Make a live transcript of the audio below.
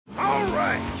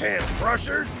Alright, Camp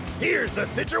Crushers, here's the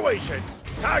situation.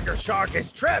 Tiger Shark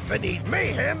is trapped beneath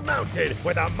Mayhem Mountain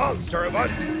with a monster of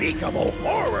unspeakable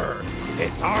horror.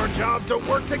 It's our job to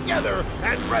work together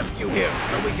and rescue him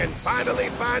so we can finally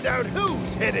find out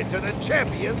who's headed to the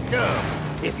Champions Cup.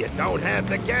 If you don't have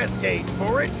the gas gauge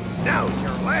for it, now's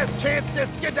your last chance to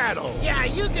skedaddle. Yeah,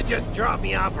 you could just drop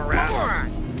me off around. Come on.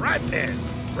 Right then.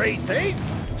 Race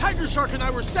Ace? Tiger Shark and I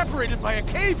were separated by a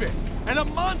cave-in, and a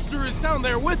monster is down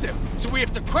there with him. So we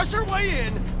have to crush our way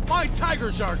in, find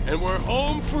Tiger Shark, and we're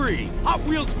home free. Hot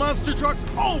Wheels monster trucks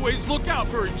always look out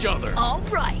for each other. All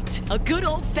right, a good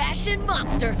old-fashioned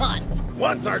monster hunt.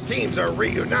 Once our teams are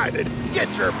reunited,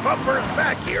 get your bumpers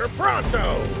back here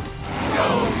pronto.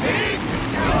 Go big,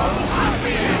 go Hot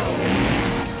Wheels!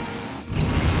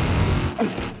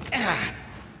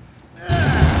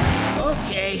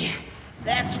 Okay,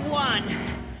 that's one.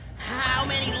 How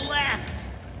many left?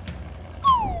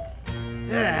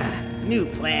 New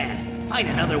plan. Find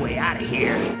another way out of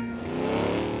here.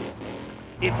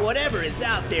 If whatever is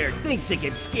out there thinks it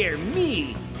can scare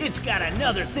me, it's got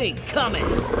another thing coming.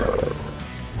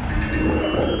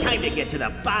 Time to get to the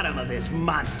bottom of this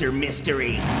monster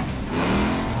mystery.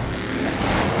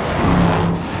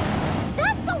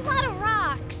 That's a lot of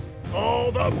rocks.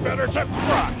 All the better to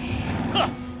crush. Huh,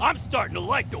 I'm starting to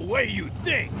like the way you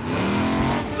think.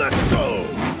 Let's go!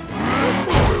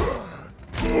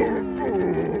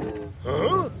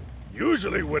 Huh?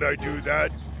 Usually when I do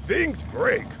that, things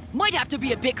break. Might have to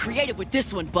be a bit creative with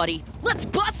this one, buddy. Let's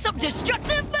bust some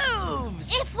destructive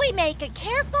moves! If we make a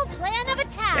careful plan of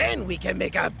attack. Then we can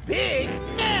make a big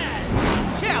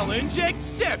mess! Challenge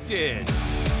accepted!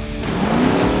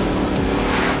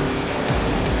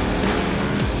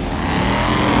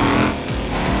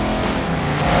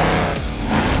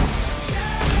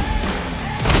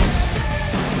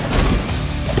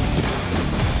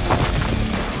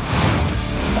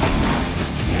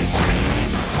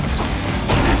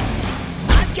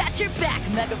 Your back,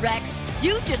 Mega Rex.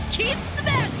 You just keep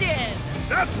smashing!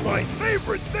 That's my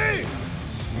favorite thing!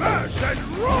 Smash and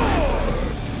roar!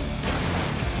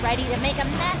 Ready to make a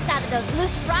mess out of those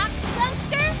loose rocks,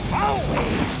 Gunkster?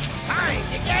 Always! Time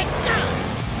to get done!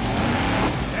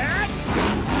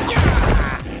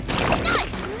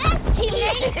 Nice mess,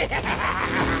 teammate!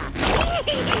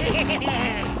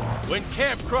 When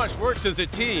Camp Crush works as a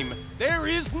team, there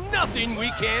is nothing we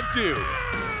can't do.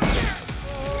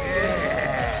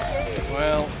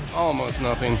 Well, almost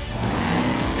nothing.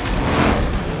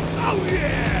 Oh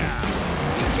yeah!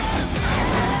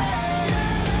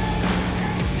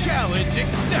 Challenge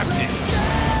accepted!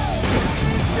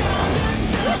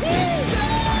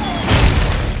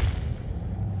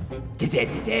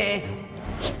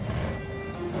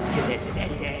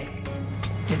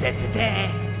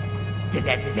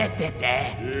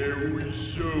 Here we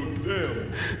show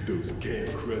them. Those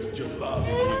Camp Crush jabobs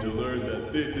need to learn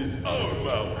that this is our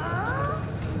mountain.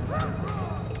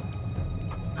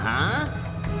 Huh?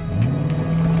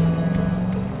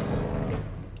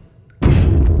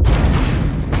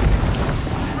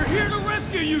 We're here to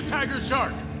rescue you, Tiger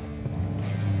Shark!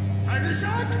 Tiger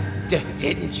Shark?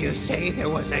 Didn't you say there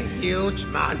was a huge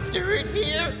monster in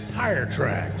here? Tire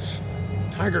tracks.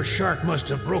 Tiger Shark must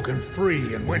have broken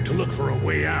free and went to look for a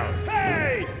way out.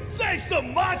 Hey! Save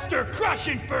some monster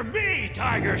crushing for me,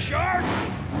 Tiger Shark!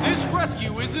 This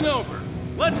rescue isn't over.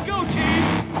 Let's go, team!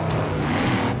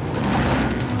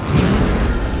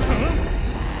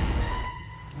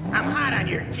 I'm hot on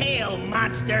your tail,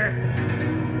 monster!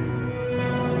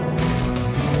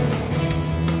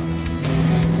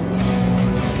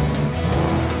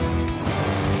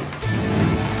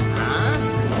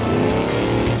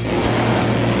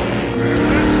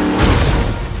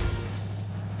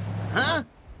 Huh?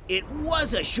 It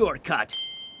was a shortcut.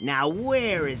 Now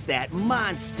where is that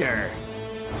monster?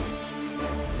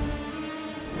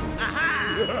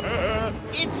 Aha!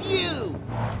 It's you!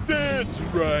 That's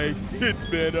right. It's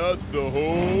been us the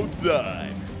whole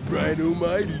time.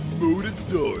 Rhinomite and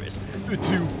Motosaurus, the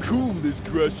two coolest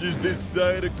crushers this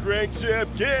side of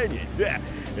Crankshaft Canyon.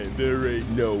 And there ain't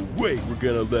no way we're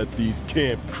gonna let these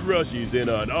Camp Crushies in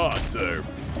on our turf.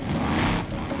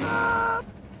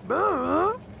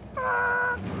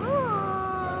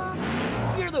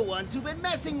 You're the ones who've been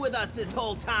messing with us this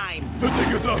whole time! The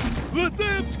ticket's up! Let's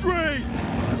amp-scrape!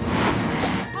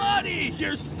 Buddy,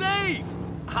 you're safe!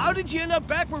 How did you end up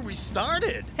back where we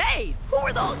started? Hey, who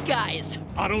are those guys?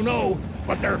 I don't know,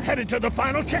 but they're headed to the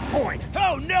final checkpoint.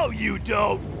 Oh, no, you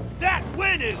don't! That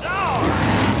win is ours!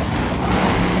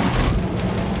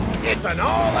 It's an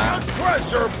all-out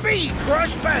crush or be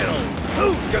crush battle!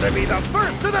 Who's gonna be the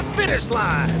first to the finish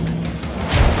line?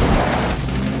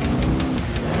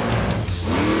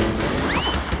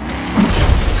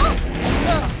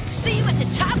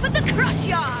 Crush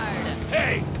Yard!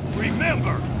 Hey,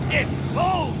 remember, it's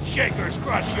Bone Shaker's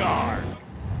Crush Yard!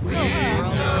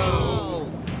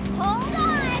 Hold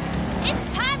on!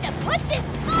 It's time to put this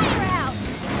fire out!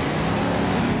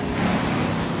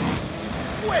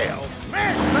 Well,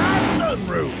 smash my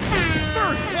sunroof!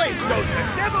 First place goes to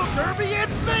Devil Derby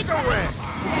and Mega Rex!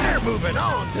 They're moving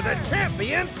on to the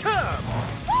Champions Cup!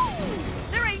 Woo!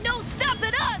 There ain't no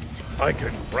stopping us! I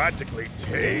can practically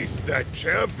taste that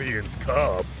Champions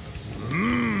Cup.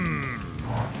 Mmm.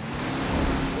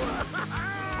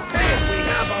 And we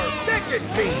have our second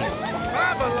team,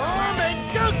 Five Alarm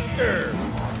and Gangster.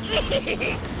 We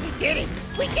did it!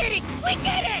 We did it! We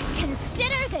did it!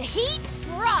 Consider the heat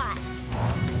brought!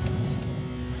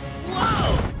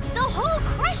 Whoa! The whole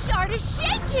crush yard is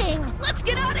shaking! Let's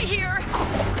get out of here!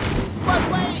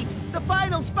 But wait! The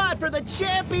final spot for the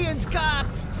Champions Cup!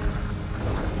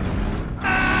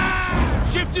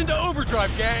 Shift into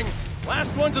overdrive, gang.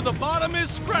 Last one to the bottom is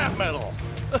scrap metal.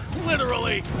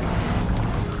 Literally.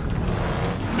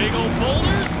 Big old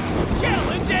boulders?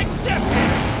 Challenge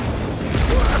accepted!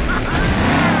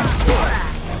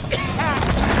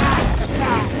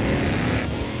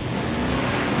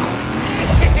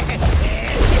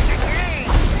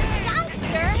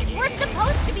 Youngster, we're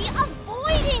supposed to be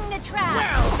avoiding the trap!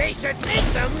 Well, they should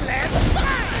make them less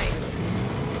fine.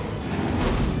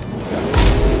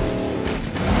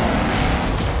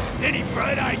 Any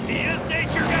bright ideas,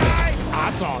 nature guy? I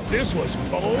thought this was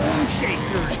Bone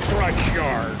Shaker's Crush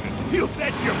Yard. You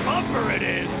bet your bumper it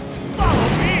is! Follow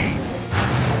me!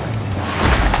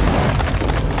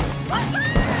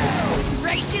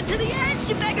 Race you to the edge,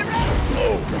 Mega Rex!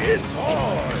 Oh, it's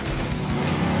hard.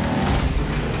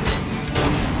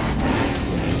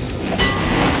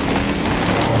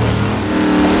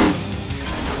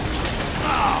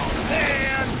 Oh,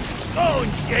 man!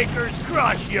 Bone Shaker's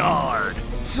Crush Yard!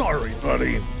 Sorry,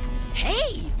 buddy.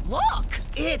 Hey, look!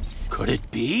 It's... Could it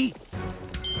be?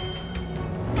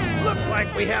 Looks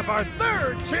like we have our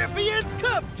third Champions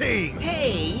Cup team.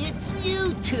 Hey, it's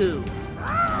you two!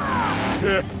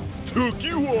 Took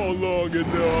you all long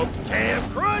enough. Cam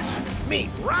Crush,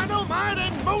 meet Rhinomite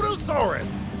and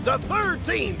Motosaurus, the third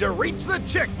team to reach the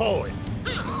checkpoint.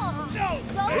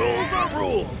 Rules are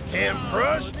rules, Cam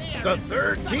Crush. The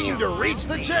third team to reach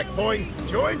the checkpoint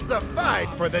joins the fight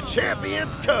for the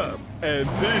Champions Cup. And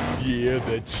this year,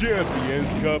 the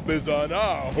Champions Cup is on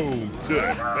our home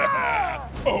turf.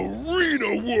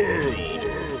 Arena World!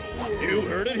 You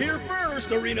heard it here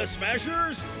first, Arena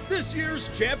Smashers! This year's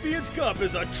Champions Cup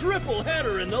is a triple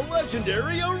header in the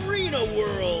legendary Arena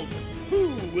World!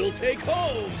 Who will take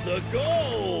home the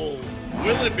gold?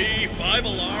 Will it be Five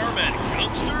Alarm and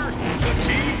Gangster, the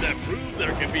team that proved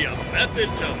there can be a method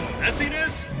to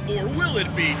messiness? Or will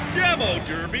it be Demo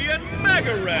Derby and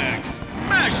Mega Rex,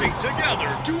 mashing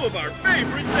together two of our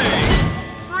favorite things,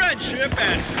 friendship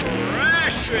and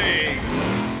crashing?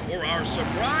 For our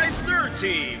surprise third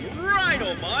team,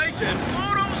 Rhinomite and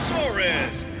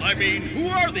Motosaurus. I mean, who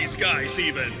are these guys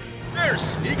even? Their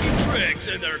sneaky tricks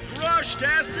and their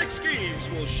crush-tastic schemes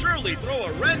will surely throw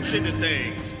a wrench into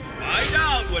things. Find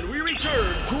out when we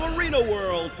return to Arena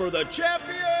World for the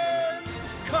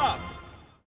Champions Cup.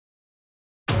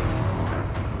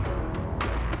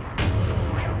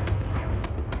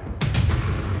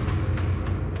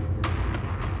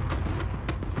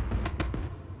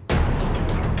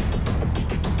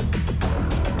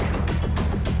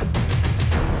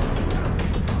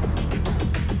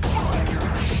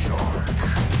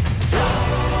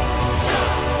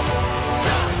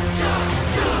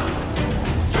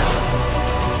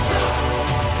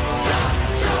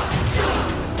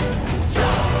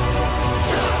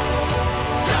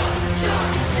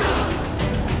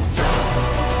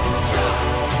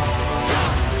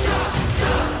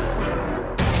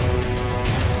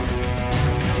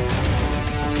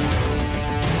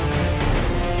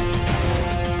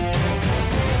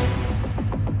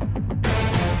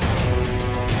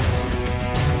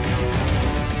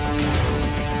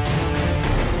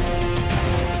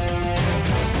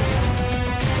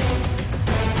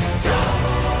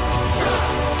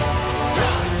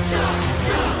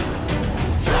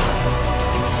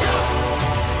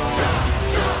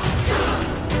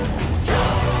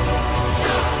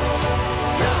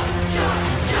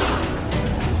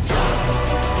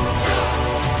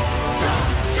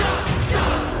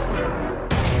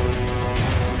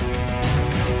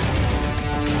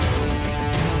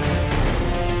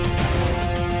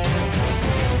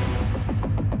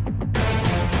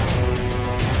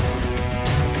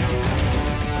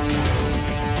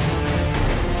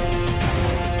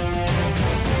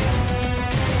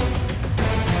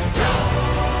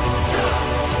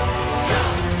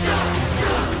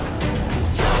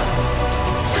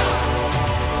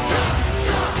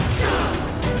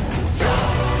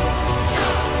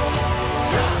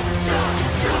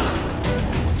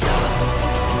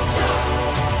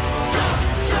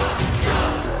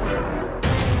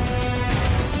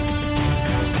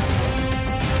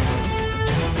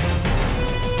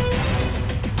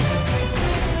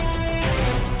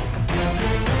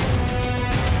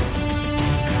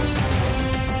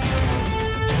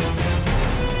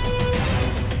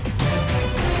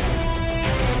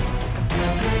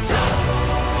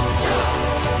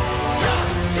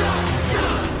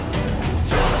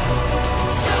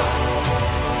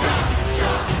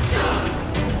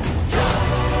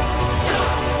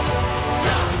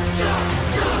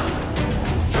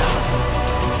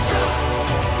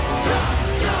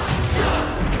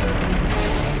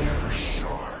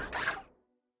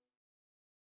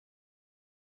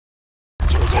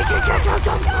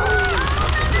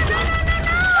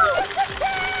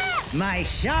 My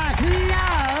shark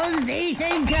loves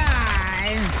eating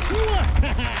cars.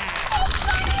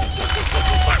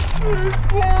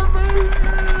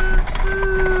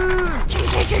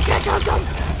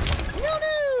 No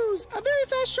news! A very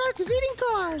fast shark is eating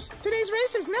cars. Today's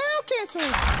race is now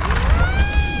canceled.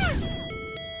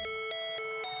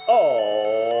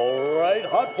 All right,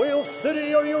 Hot Wheels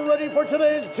City, are you ready for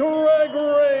today's drag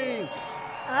race?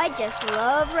 I just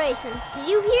love racing. Did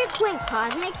you hear Quinn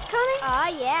Cosmic's coming?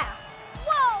 Yeah.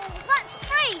 Whoa, let's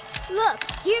race! Look,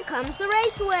 here comes the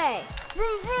raceway.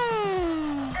 Vroom,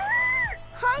 vroom.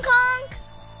 Honk, honk.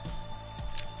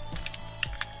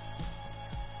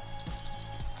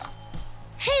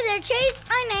 Hey there, Chase.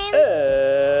 My name's...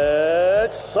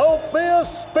 It's Sophia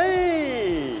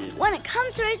Speed! When it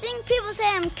comes to racing, people say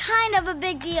I'm kind of a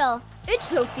big deal. It's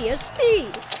Sophia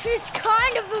Speed. She's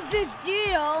kind of a big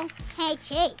deal. Hey,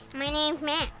 Chase. My name's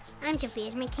Max. I'm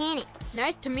Sophia's mechanic.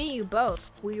 Nice to meet you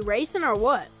both. We racing or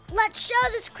what? Let's show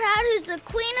this crowd who's the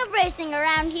queen of racing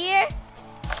around here.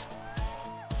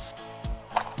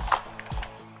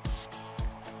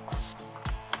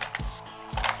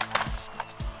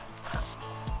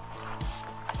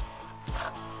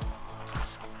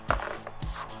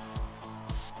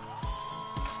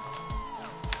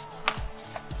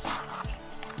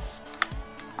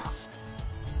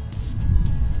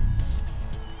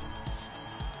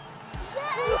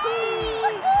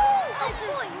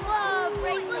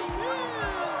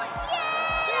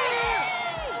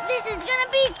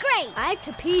 I have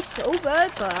to pee so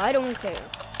bad, but I don't care.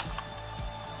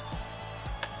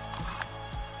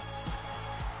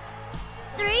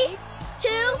 Three,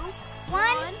 two,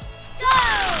 one,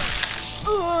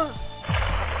 go!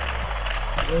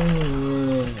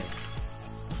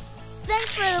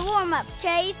 Thanks for the warm-up,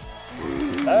 Chase.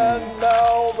 And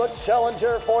now the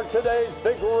challenger for today's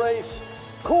big race,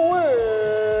 Quinn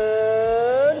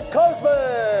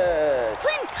Cosmic!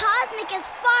 Quinn Cosmic is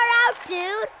far out,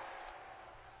 dude.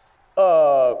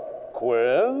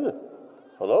 Quinn?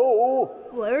 Hello?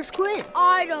 Where's Quinn?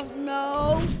 I don't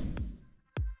know.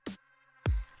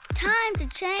 Time to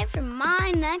train for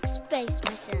my next space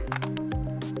mission.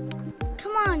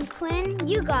 Come on, Quinn,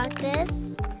 you got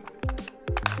this.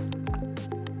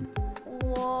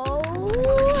 Whoa.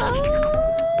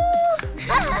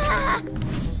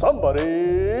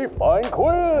 Somebody find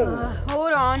Quinn!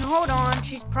 Hold on.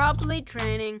 She's probably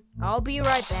training. I'll be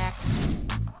right back.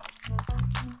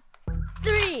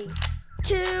 3,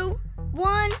 2,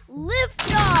 1,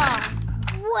 lift off!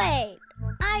 Wait,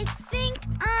 I think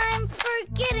I'm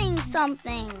forgetting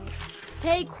something.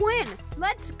 Hey, Quinn,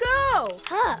 let's go!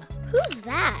 Huh, who's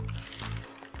that?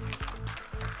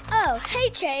 Oh,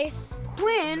 hey, Chase.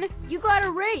 Quinn, you got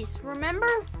a race, remember?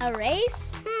 A race?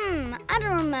 I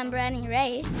don't remember any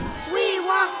race. We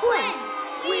want Quinn!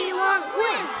 We want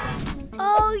Quinn!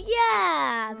 Oh,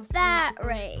 yeah, that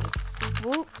race.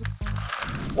 Whoops.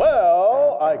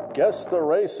 Well, I guess the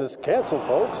race is canceled,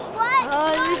 folks.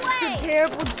 What? This is a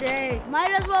terrible day.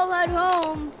 Might as well head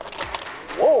home.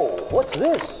 Whoa, what's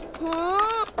this?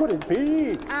 Huh? Could it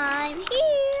be? I'm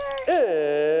here.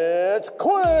 It's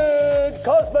Quinn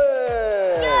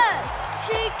Cosmic! Yes,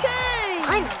 she came.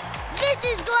 I know. This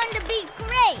is going to be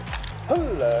great.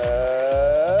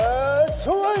 Let's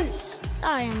race!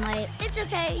 Sorry I'm late. It's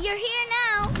okay, you're here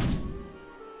now.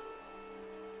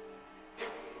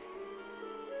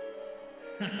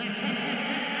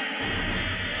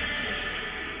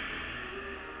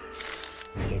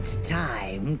 It's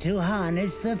time to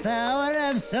harness the power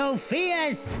of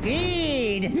Sophia's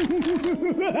speed.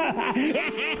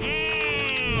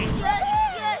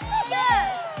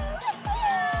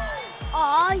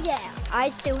 Aw, yeah. I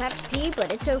still have to pee,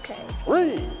 but it's okay.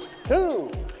 3, 2,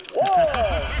 1.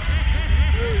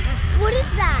 What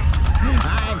is that?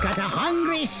 I've got a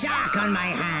hungry shark on my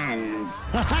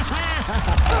hands.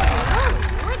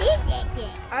 What is it then?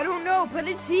 I don't know, but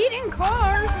it's eating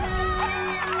cars.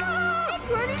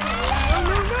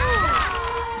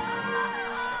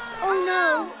 Oh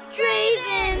no,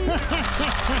 Draven!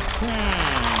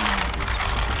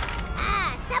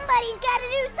 Somebody's gotta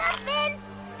do something!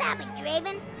 Stop it,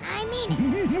 Draven. I mean it.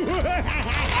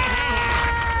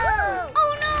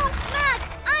 Oh no,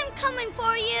 Max, I'm coming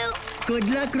for you. Good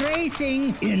luck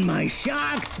racing in my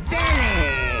shark's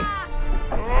belly.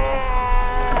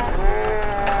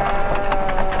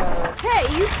 Hey,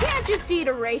 you can't just eat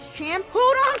a race, champ.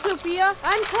 Hold on, Sophia.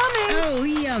 I'm coming. Oh,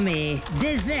 yummy.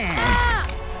 Dessert.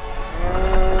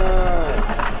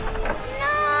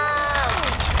 No!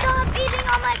 Stop eating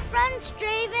all my friends,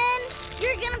 Draven.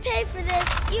 You're gonna pay for this,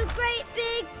 you great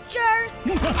big jerk.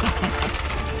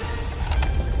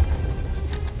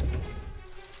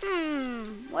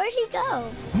 Where'd he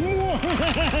go?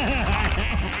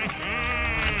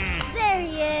 There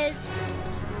he is.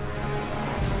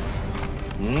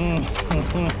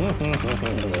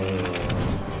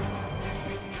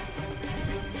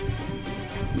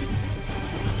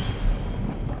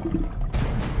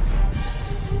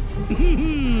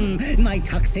 My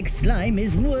toxic slime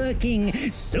is working.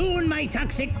 Soon my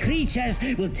toxic creatures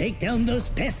will take down those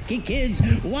pesky kids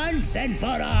once and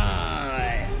for all.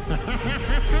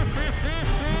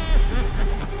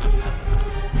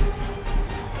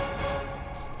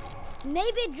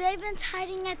 Maybe Draven's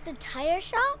hiding at the tire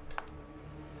shop?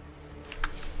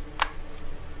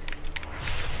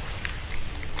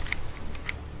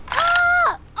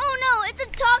 Ah! Oh no, it's a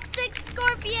toxic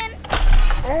scorpion!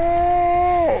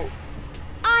 Oh!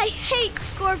 I hate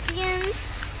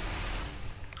scorpions!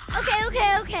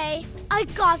 Okay. I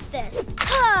got this.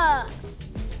 Ha!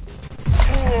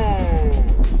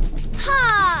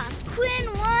 Ha! Quinn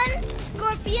 1,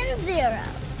 Scorpion 0.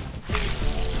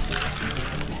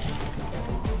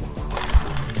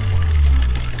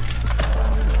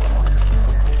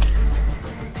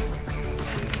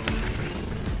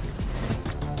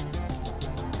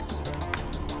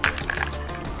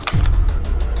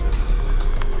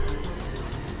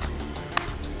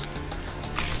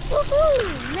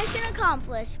 Woohoo! Mission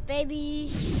accomplished, baby.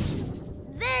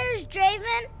 There's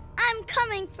Draven. I'm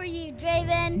coming for you,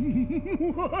 Draven.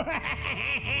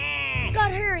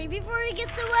 Gotta hurry before he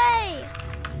gets away.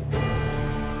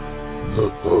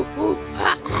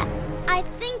 I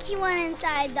think he went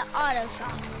inside the auto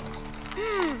shop.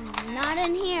 Not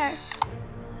in here.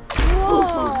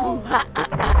 Whoa!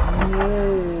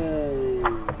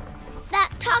 That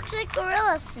toxic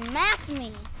gorilla smacked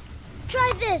me.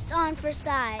 Try this on for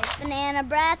size. Banana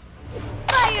breath.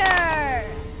 Fire!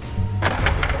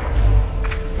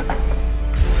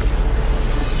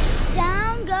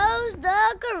 Down goes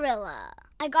the gorilla.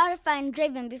 I gotta find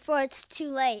Draven before it's too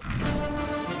late.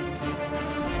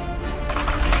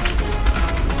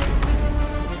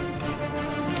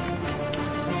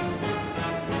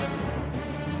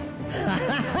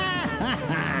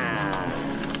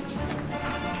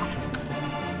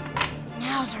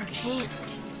 Now's our chance.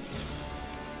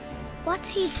 What's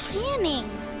he planning?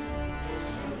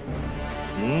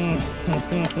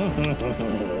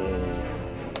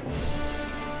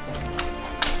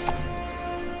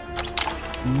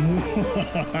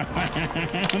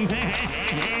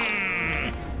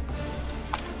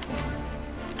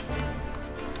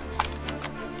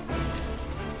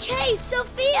 Chase,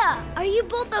 Sophia, are you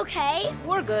both okay?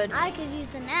 We're good. I could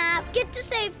use a nap. Get to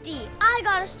safety. I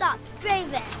gotta stop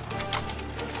Draven.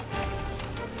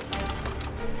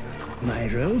 My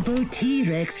Robo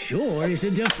T-Rex sure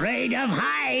isn't afraid of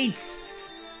heights.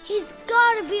 He's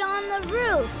gotta be on the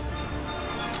roof.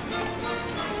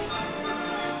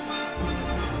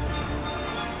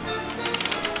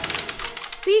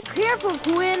 Be careful,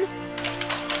 Quinn.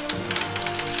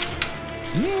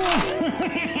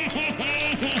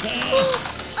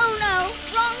 Oh no,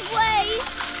 wrong way.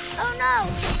 Oh no.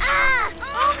 Ah!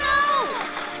 Oh no!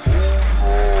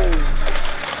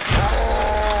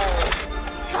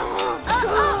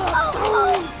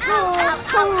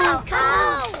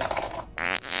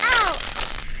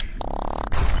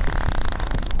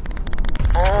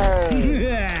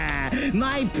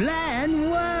 My plan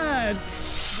worked!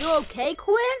 You okay,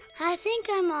 Quinn? I think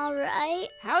I'm all right.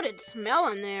 How'd it smell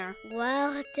in there?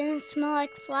 Well, it didn't smell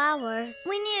like flowers.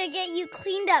 We need to get you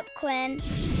cleaned up, Quinn.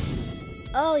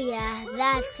 Oh yeah,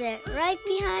 that's it. Right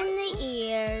behind the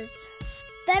ears.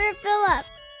 Better fill up.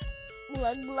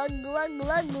 Glug, glug, glug,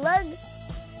 glug, glug.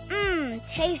 Mmm,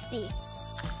 tasty.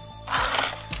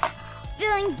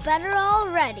 Feeling better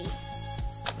already.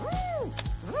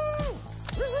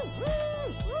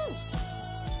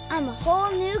 I'm a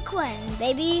whole new Quinn,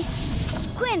 baby.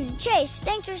 Quinn, Chase,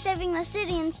 thanks for saving the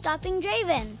city and stopping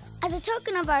Draven. As a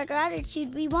token of our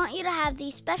gratitude, we want you to have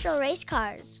these special race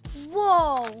cars.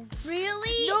 Whoa,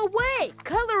 really? No way!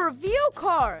 Color reveal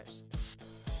cars!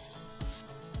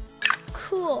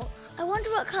 Cool. I wonder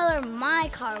what color my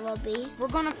car will be. We're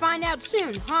gonna find out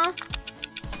soon, huh?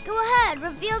 Go ahead,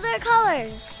 reveal their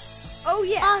colors. Oh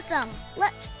yeah. Awesome.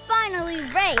 Let's finally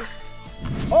race.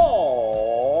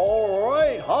 All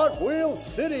right, Hot Wheels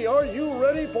City, are you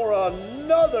ready for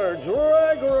another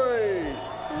drag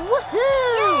race?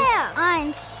 Woohoo! Yeah!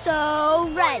 I'm so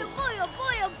ready.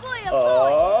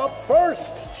 Up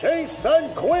first, Chase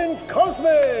and Quinn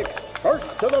Cosmic.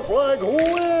 First to the flag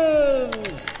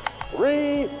wins.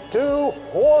 3, 2,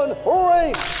 1,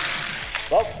 race.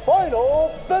 The final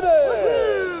finish.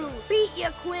 Woohoo! Beat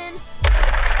you, Quinn.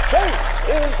 Chase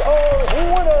is our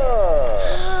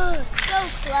winner. So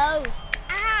close.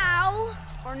 Ah!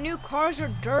 Our new cars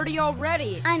are dirty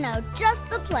already. I know just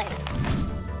the place.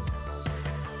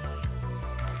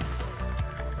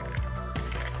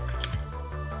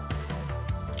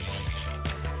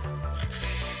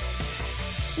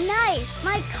 Nice!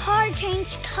 My car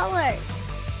changed colors.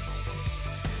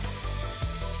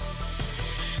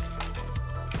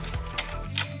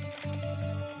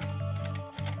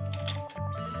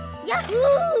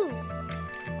 Yahoo!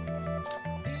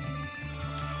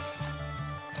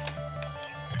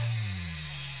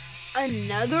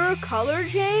 Another color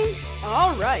change?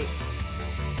 All right.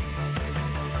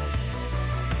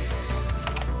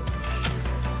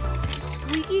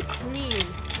 Squeaky clean.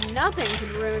 Nothing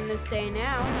can ruin this day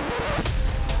now.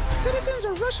 Citizens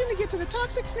are rushing to get to the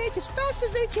toxic snake as fast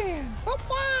as they can. But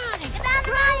why? Get out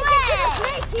of my way! Get to the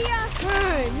snake here!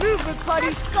 Hey, move it, buddy.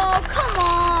 Let's go, come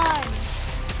on!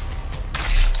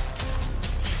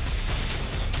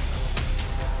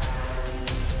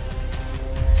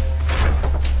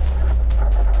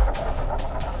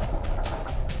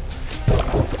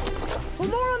 For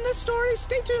more on this story,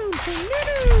 stay tuned for new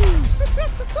news!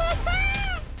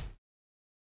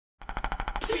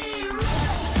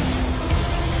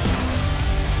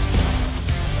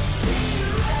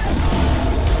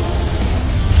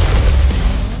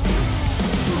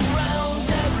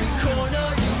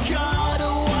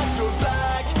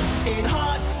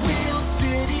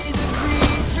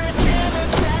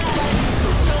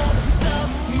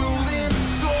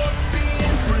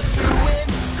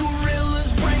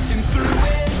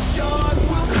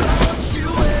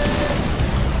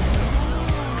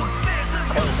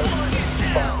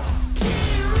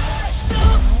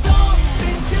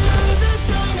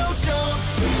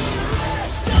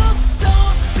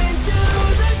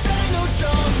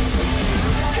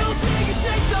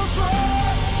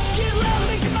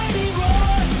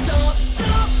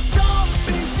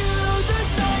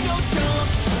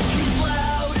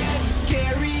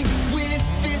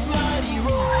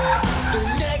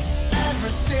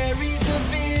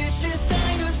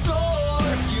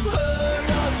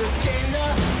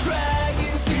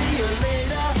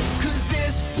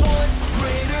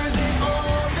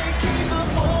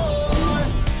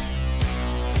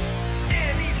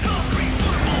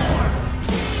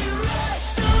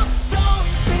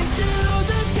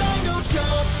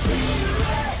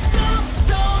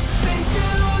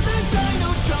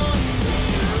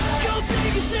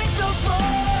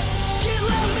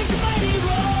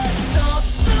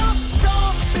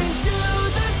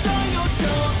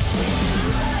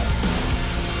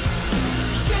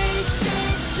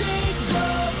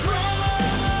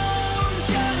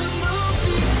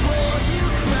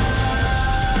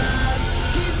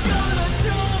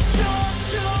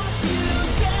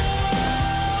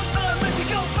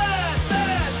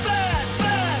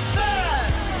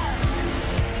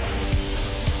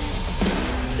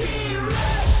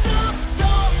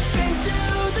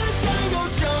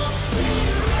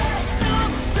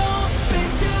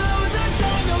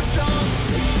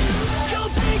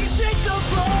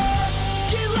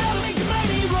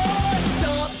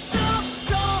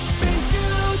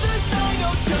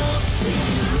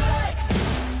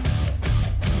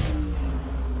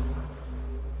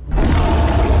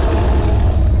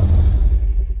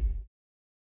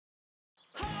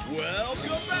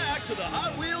 Welcome back to the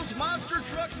Hot Wheels Monster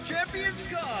Trucks Champions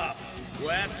Cup.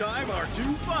 Last time, our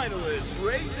two finalists,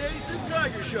 Race Ace and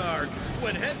Tiger Shark,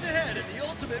 went head-to-head in the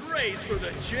ultimate race for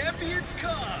the Champions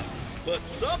Cup. But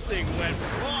something went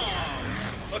wrong.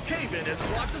 A cave-in has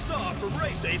blocked us off from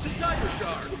Race Ace and Tiger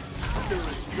Shark. There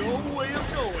is no way of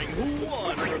knowing who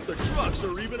won or if the trucks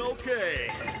are even okay.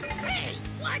 Hey,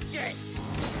 watch it!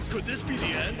 Could this be the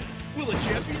end? Will the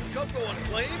Champions Cup go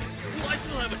unclaimed? Will I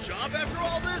still have a job after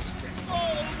all this?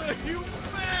 Oh, the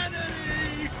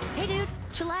humanity! Hey, dude,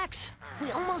 chillax.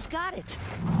 We almost got it.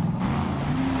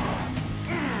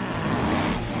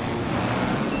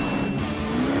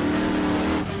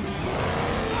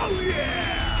 Oh,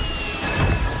 yeah!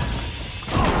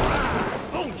 All right!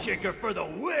 Bone shaker for the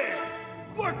win!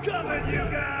 We're coming, you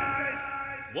guys!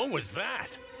 What was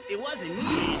that? It wasn't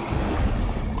me.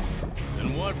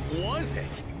 Then what was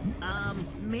it?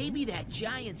 Maybe that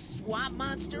giant swamp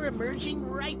monster emerging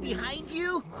right behind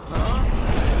you? Huh?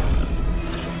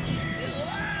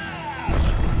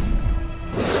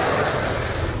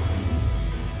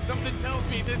 Something tells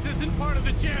me this isn't part of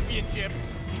the championship.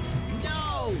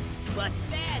 No, but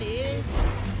that is...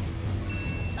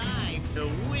 time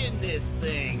to win this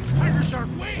thing. Tiger Shark,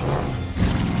 wait!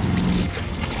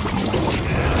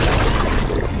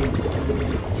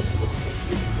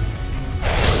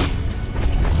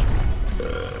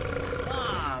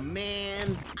 Aw,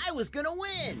 man. I was gonna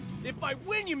win. If by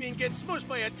win you mean get smushed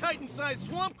by a Titan-sized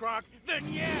swamp croc,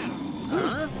 then yeah.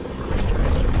 Huh?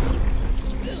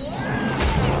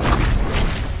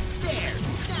 There,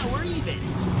 now we're even.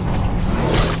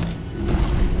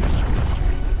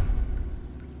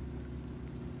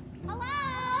 Hello?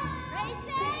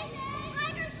 Racing?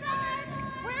 Tiger Shark!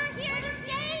 We're here to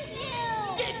save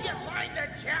you! Did you find the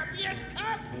Champions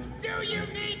Cup? Do you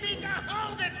need me to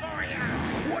hold it for you?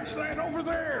 What's that over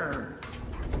there?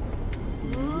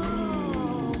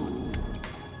 Ooh.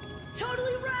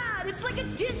 Totally rad! It's like a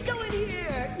disco in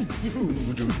here! Look!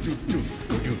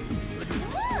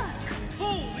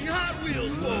 Holy Hot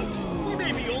Wheels, folks! We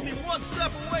may be only one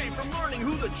step away from learning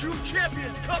who the true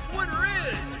Champions Cup winner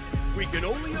is! We can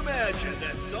only imagine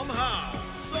that somehow,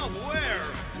 somewhere,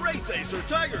 Race Ace or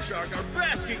Tiger Shark are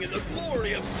basking in the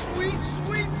glory of sweet,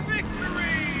 sweet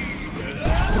victory!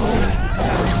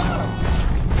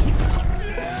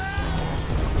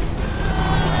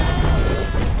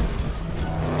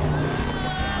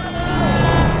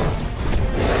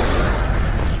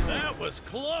 That was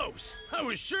close. I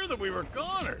was sure that we were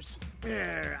goners.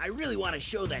 I really want to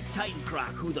show that Titan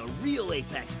Croc who the real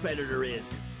apex predator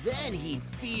is. Then he'd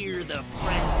fear the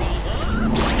frenzy.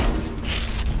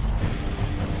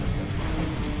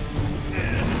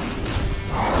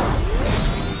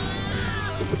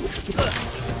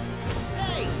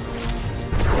 Hey!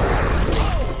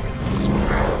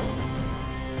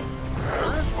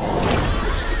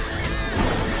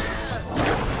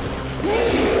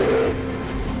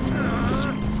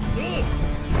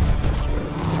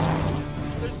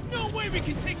 There's no way we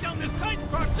can take down this Titan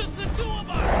croc, just the two of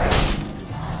us!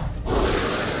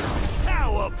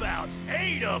 How about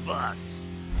 8 of us?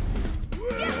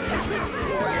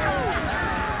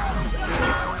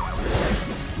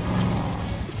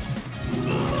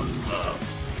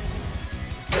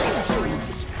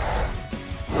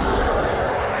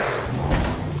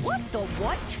 What the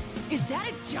what? Is that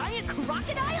a giant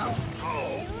crocodile?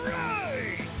 All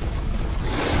right!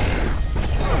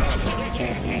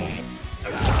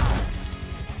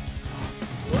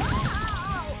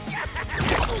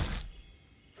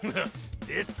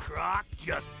 This croc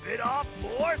just bit off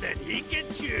more than he can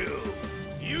chew.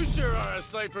 You sure are a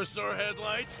sight for sore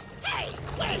headlights. Hey,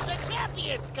 where's the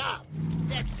Champions Cup?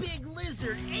 That big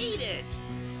lizard ate it.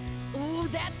 Ooh,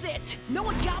 that's it! No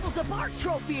one gobbles up our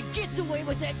trophy and gets away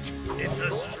with it! It's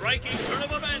a striking turn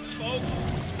of events, folks.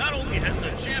 Not only has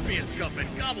the Champions Cup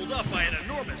been gobbled up by an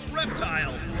enormous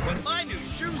reptile, but my new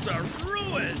shoes are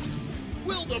ruined.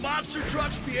 Will the monster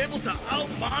trucks be able to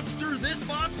out-monster this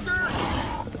monster?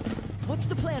 What's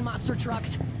the plan, monster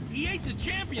trucks? He ate the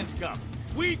Champions Cup.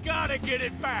 We gotta get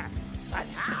it back. But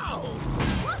how?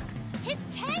 Look! His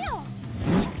tail!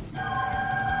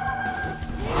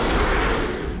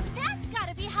 That's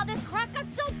gotta be how this croc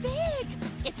got so big!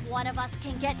 If one of us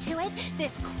can get to it,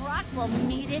 this croc will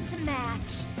meet its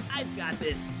match. I've got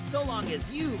this, so long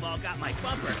as you've all got my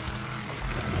bumper.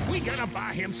 We gotta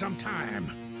buy him some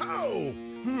time. Oh!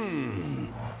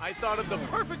 I thought of the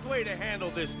perfect way to handle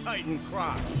this Titan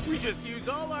croc. We just use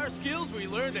all our skills we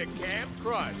learned at Camp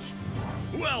Crush.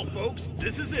 Well, folks,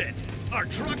 this is it. Our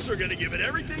trucks are gonna give it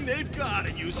everything they've got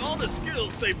and use all the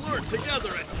skills they've learned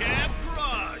together at Camp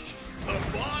Crush. The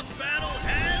boss battle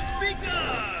has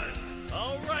begun!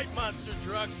 All right, monster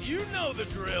trucks, you know the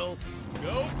drill.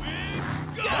 Go big,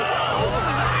 go! Oh,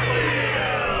 yeah!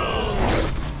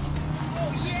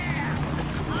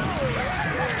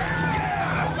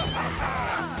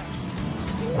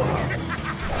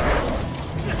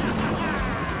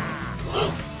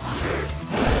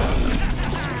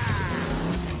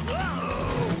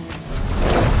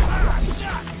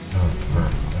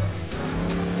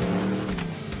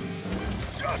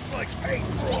 Just like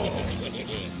April!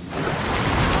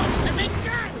 Ultimate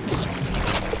gun!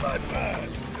 Blood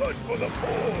mask, good for the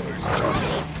pores!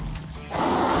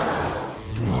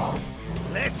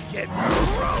 Let's get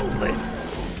rolling!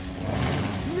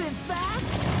 Live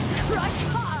fast, crush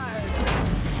hard!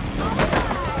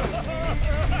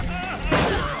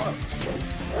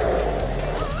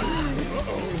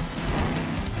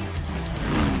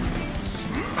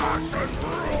 Smash and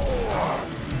roar!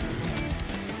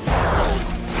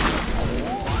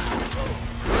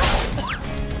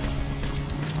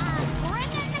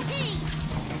 Bring in the heat!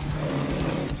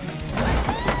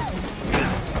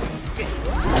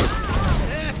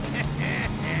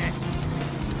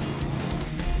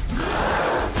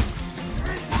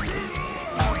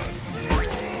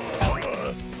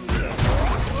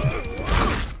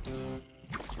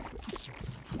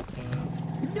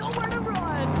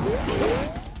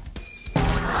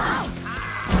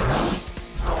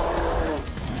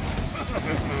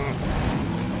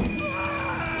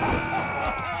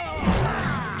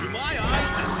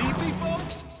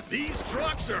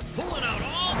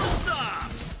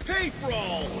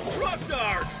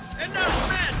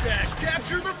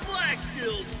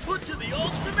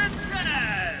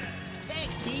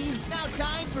 Now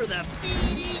time for the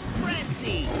feeding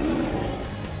frenzy.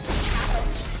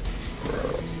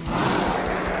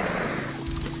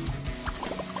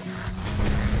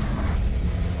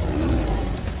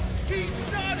 He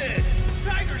done it!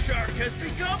 Tiger Shark has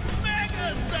become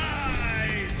mega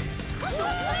size!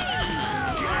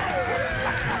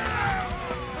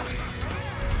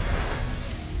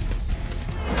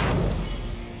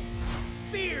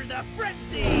 Fear the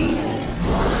frenzy!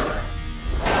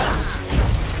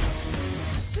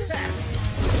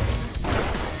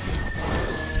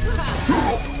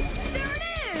 There it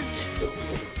is!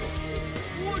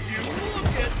 Would you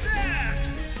look at that?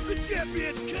 The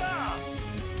Champions Cup!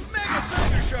 Mega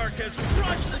Tiger Shark has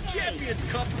crushed the Champions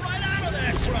Cup right out of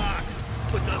that croc!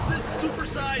 But does this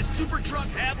supersized super truck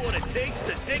have what it takes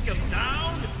to take him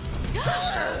down?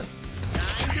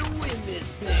 Time to win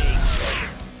this thing!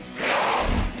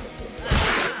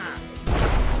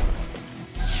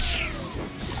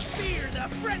 Fear the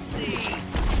frenzy!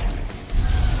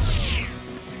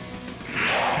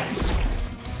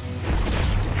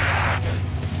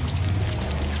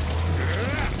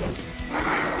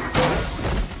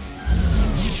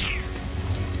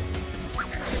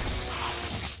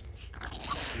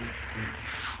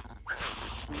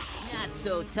 Not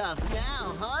so tough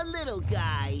now, huh, little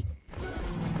guy?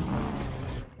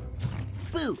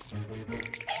 Boo!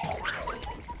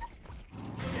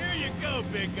 Here you go,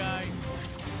 big guy.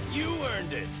 You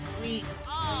earned it. We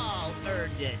all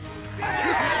earned it.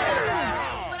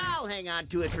 But I'll hang on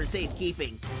to it for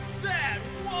safekeeping. That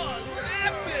was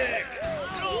epic!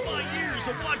 In all my years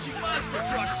of watching monster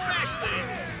trucks smash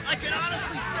things, I can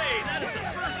honestly say that is the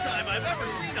first time I've ever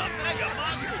seen a mega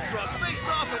monster truck face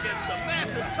off against a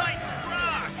massive Titan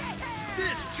rock.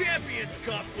 This Champions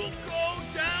Cup will go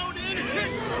down in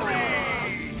history!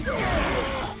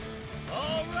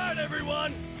 All right,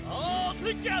 everyone, all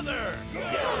together! Go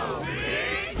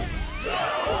big, go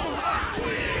Hot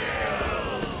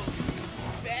Wheels!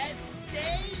 Best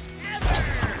day ever!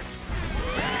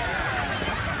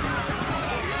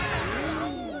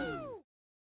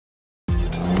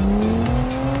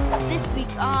 This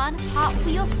week on Hot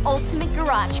Wheels Ultimate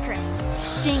Garage Crew,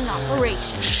 Sting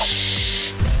Operation.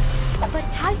 But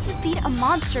how do you beat a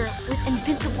monster with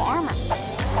invincible armor?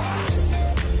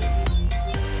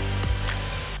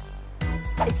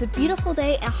 It's a beautiful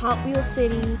day at Hot Wheels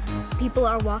City. People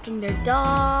are walking their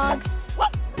dogs.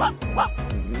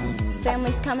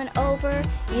 Families coming over,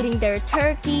 eating their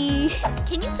turkey.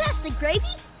 Can you pass the gravy?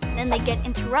 Then they get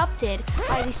interrupted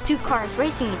by these two cars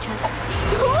racing each other.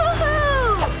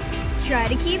 Woohoo! Try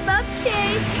to keep up,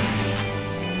 Chase.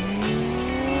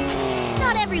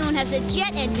 Not everyone has a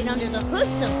jet engine under the hood,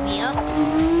 Sophia.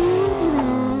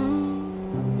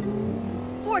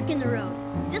 Fork in the road.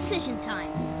 Decision time.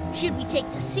 Should we take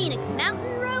the scenic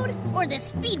mountain road or the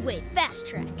speedway fast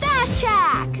track? Fast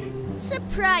track!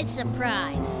 Surprise,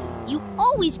 surprise. You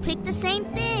always pick the same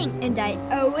thing. And I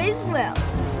always will.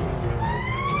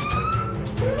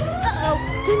 Uh-oh,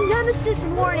 The Nemesis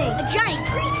warning! a giant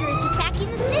creature is attacking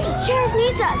the city. Sheriff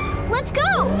needs us! Let's go!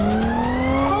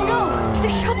 Oh no! They're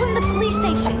shoveling the police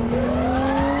station!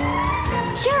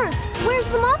 Sheriff, where's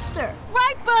the monster?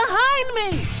 Right behind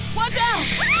me! Watch out!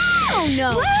 Oh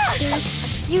no! There's a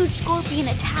huge scorpion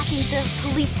attacking the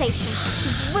police station.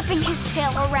 He's whipping his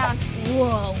tail around.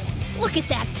 Whoa, look at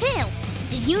that tail.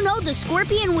 Did you know the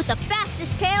scorpion with the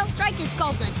fastest tail strike is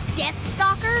called the Death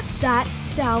Stalker? That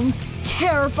sounds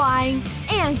terrifying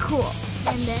and cool.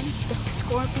 And then the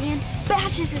scorpion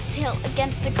bashes his tail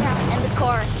against the ground and the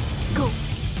cars go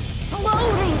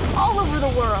exploding all over the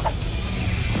world.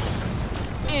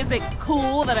 Is it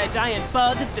cool that a giant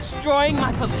bug is destroying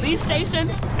my police station?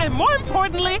 And more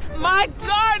importantly, my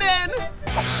garden!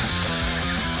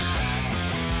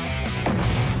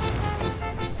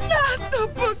 Not the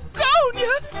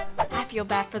begonias! I feel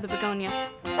bad for the begonias.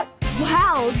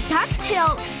 Wow, that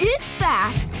tail is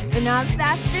fast, but not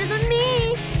faster than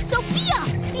me. Sophia,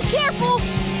 be careful.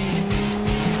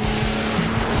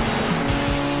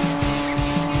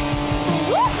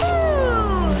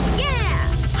 Woohoo! Yeah!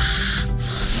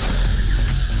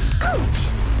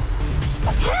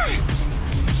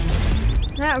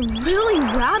 That really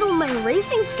rattled my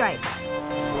racing stripes.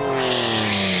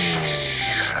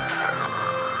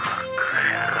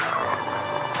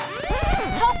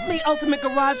 Help me, Ultimate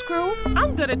Garage Crew.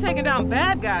 I'm good at taking down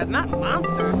bad guys, not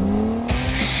monsters.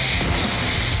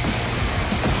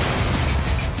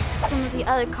 Some of the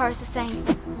other cars are saying,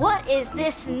 "What is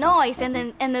this noise?" And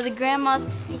then the grandmas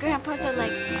and grandpas are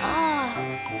like,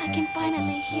 I can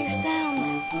finally hear sound.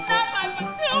 Not my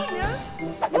petunias!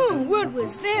 What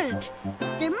was that?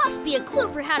 There must be a clue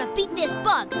for how to beat this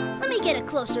bug. Let me get a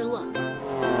closer look.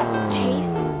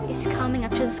 Chase is coming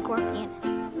up to the scorpion.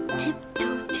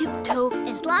 Tiptoe, tiptoe.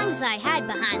 As long as I hide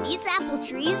behind these apple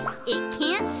trees, it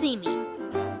can't see me.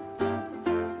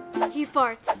 He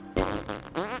farts.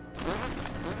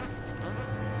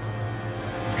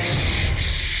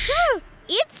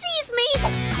 It sees me!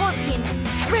 Scorpion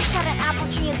rips out an apple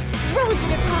tree and throws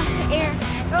it across the air.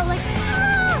 They're all like,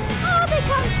 ah! Oh, they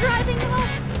come driving off.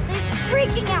 They're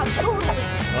freaking out totally.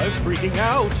 I'm freaking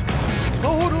out.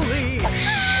 Totally.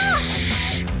 Ah!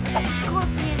 The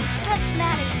scorpion gets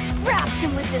mad and grabs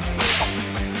him with his tail.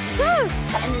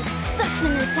 And then sucks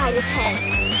him inside his head.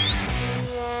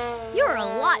 You're a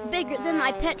lot bigger than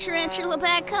my pet tarantula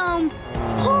back home.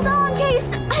 Hold on,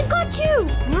 Chase. I've got you.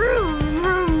 Vroom,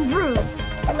 vroom, vroom.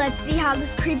 Let's see how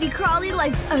this creepy crawly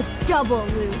likes a double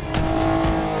loop.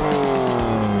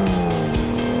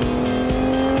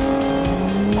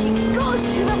 She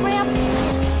goes to the ramp,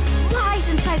 flies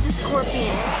inside the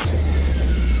scorpion.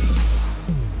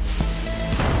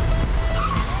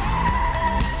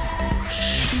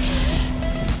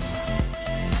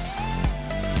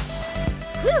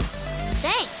 Whew!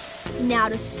 Thanks! Now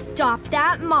to stop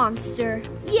that monster.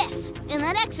 Yes, and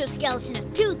that exoskeleton is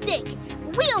too thick.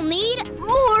 We'll need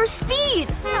more speed.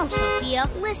 No, Sophia,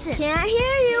 listen. Can't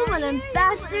hear you when I'm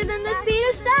faster than the speed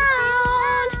of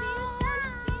sound.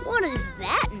 What does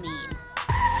that mean?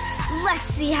 Let's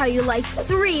see how you like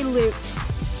 3 loops.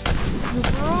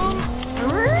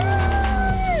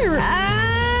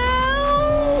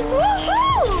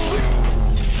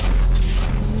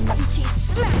 She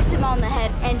smacks him on the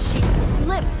head and she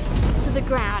flipped to the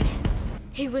ground.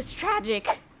 It was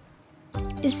tragic.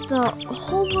 Is the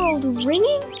whole world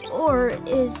ringing, or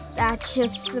is that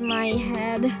just my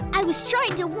head? I was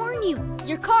trying to warn you.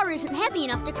 Your car isn't heavy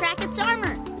enough to crack its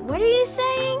armor. What are you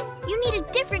saying? You need a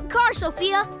different car,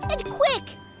 Sophia, and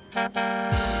quick.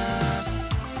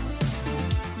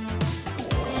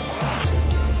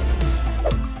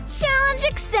 Challenge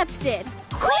accepted.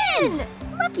 Quinn!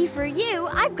 Lucky for you,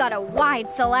 I've got a wide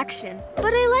selection.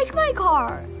 But I like my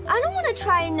car. I don't want to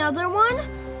try another one.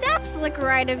 That slick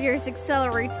ride of yours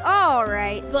accelerates all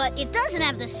right. But it doesn't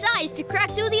have the size to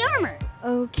crack through the armor.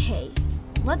 Okay,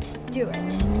 let's do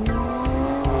it.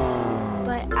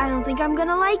 But I don't think I'm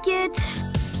gonna like it.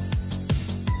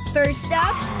 First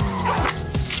up,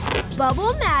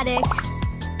 Bubble-matic.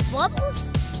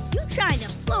 Bubbles? You trying to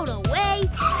float away?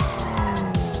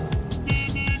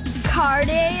 Carde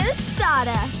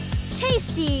Asada.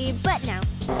 Tasty, but no.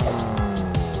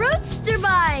 Roadster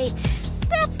Bite.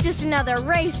 That's just another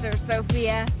racer,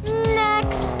 Sophia.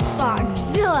 Next,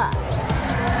 Foxzilla.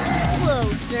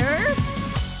 Closer.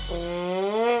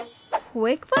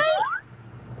 Quick Bite?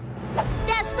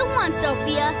 That's the one,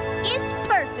 Sophia. It's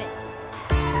perfect.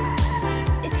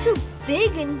 It's so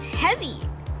big and heavy.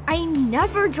 I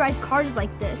never drive cars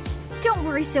like this. Don't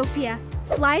worry, Sophia.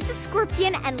 Fly the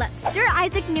Scorpion and let Sir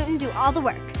Isaac Newton do all the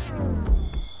work.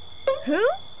 Who?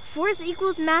 Force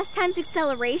equals mass times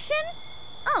acceleration?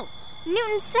 Oh,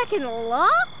 Newton's second law?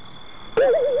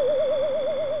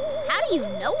 How do you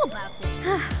know about this?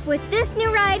 With this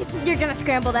new ride, you're gonna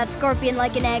scramble that Scorpion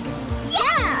like an egg.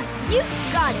 Yeah! You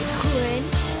got it, Quinn.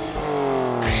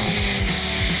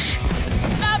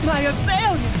 Not my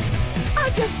azaleas. I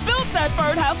just built that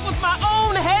birdhouse with my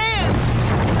own hands.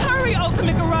 Hurry,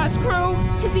 Ultimate Garage Crew.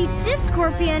 To beat this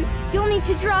Scorpion, you'll need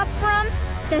to drop from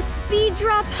the Speed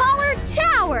Drop Holler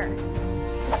Tower.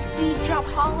 The Speed Drop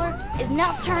Holler is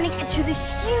now turning into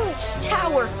this huge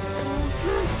tower.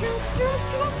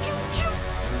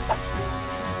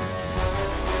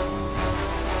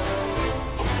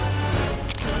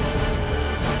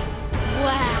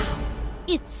 Wow,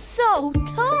 it's so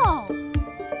tall.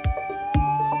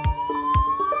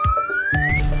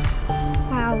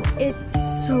 Wow, it's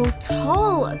so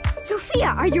tall. Sophia,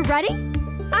 are you ready?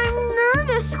 I'm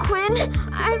nervous, Quinn.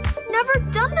 I've never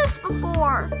done this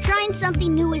before. Trying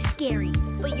something new is scary,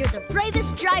 but you're the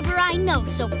bravest driver I know,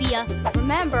 Sophia.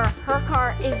 Remember, her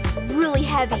car is really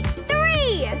heavy.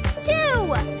 3, 2,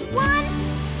 1.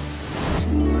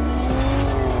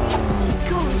 She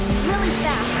goes really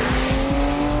fast.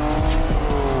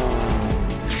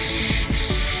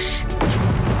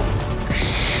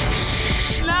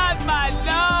 Not my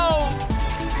nose.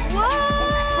 Whoa!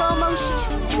 In slow motion,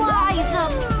 she flies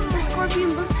up. The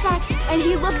Scorpion looks back, and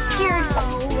he looks scared.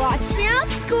 Oh, watch out,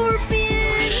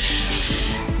 Scorpion!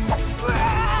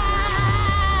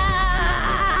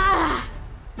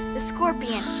 The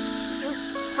Scorpion feels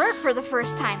hurt for the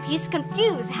first time. He's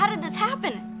confused. How did this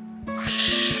happen?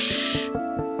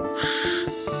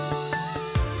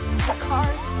 The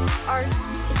cars are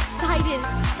excited.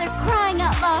 They're crying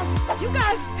out, Papa. You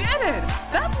guys did it!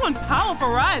 That's one powerful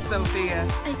ride, Sophia.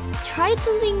 I tried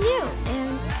something new,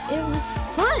 and it was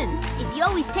fun. If you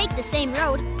always take the same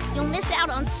road, you'll miss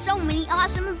out on so many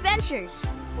awesome adventures.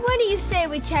 What do you say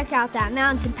we check out that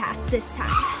mountain path this time?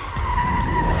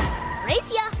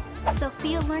 Race ya!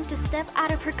 Sophia learned to step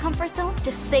out of her comfort zone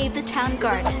to save the town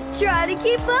garden. Try to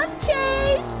keep up,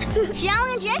 Chase!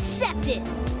 Challenge accepted!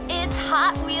 It's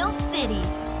Hot Wheels City,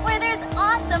 where there's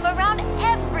awesome around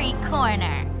every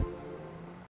corner.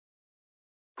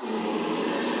 I'm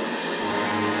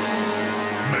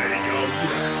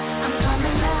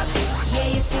coming up, yeah,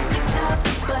 you think you're tough,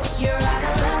 but you're out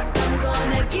of luck. I'm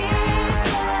gonna get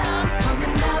ya. I'm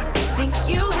coming up, think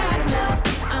you had enough.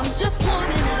 I'm just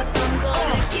warming up, I'm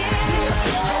gonna get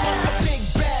ya. A big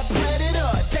bad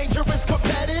predator, dangerous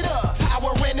competitor.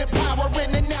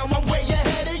 Powering and now I'm way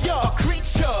ahead of ya. A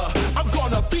creature, I'm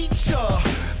gonna beat ya.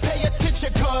 Pay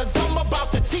attention, cause I'm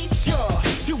about to teach ya.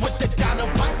 You with the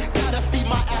dynamite, gotta feed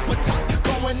my appetite.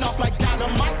 Going off like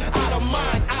dynamite, out of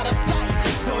mind, out of sight.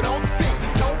 So don't think,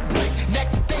 don't blink.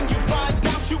 Next thing you find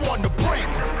out, you on the brink.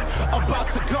 About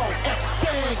to go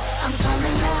extinct. I'm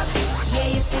coming up, yeah,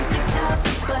 you think you're tough,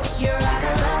 but you're out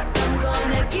of luck. I'm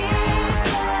gonna get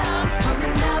ya. I'm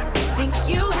coming up, think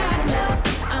you had enough.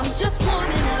 I'm just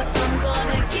warming up, I'm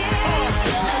gonna get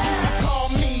ya. Now you can call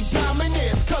me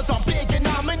dominus, cause I'm big and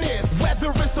ominous.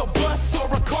 Whether it's a bus or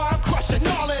a car, I'm crushing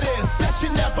all of this. Bet you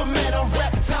never met a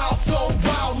reptile so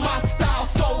wild. My style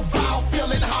so vile,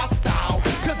 feeling hostile.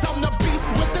 Cause I'm the beast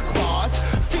with the claws,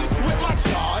 feast with my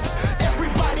jaws.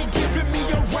 Everybody giving me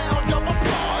a round of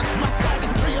applause. My style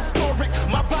is prehistoric,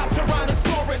 my vibe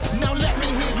Tyrannosaurus. Now let me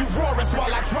hear you roarous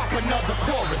while I drop another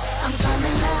chorus. I'm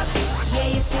coming up, yeah,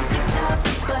 you think you're tough,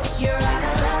 but you're out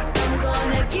of luck. I'm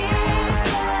gonna get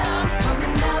ya. I'm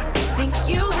coming up, think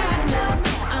you had enough.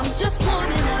 I'm just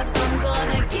warming up, I'm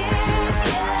gonna get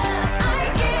ya. I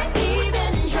can't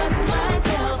even trust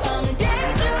myself. I'm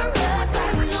dangerous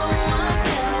like no one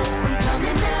else. I'm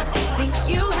coming up, think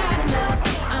you had enough.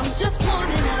 I'm just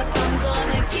warming up, I'm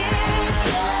gonna get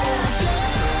ya.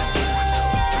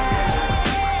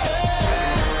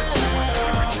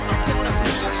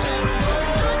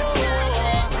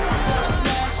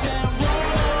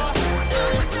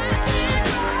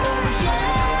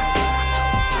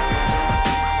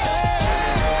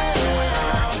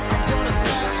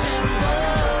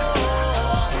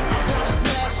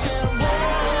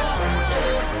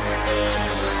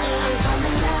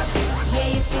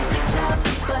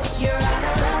 You're out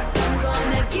of luck, I'm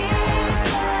gonna get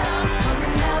ya. I'm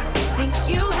coming up, think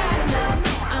you had enough.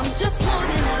 I'm just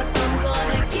warming up, I'm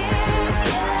gonna get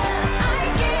ya. I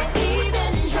can't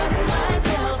even trust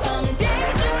myself. I'm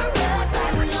dangerous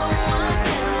like no one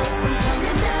else. I'm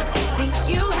coming up, think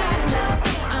you had enough.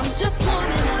 I'm just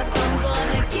warming up, I'm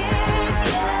gonna get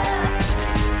ya.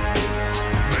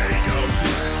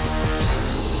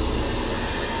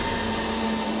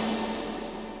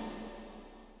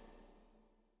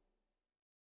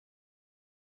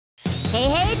 Hey,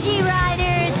 hey,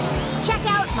 G-Riders! Check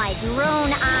out my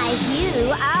drone eye view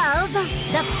of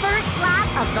the first lap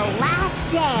of the last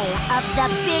day of the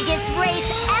biggest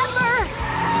race ever!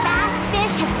 Fast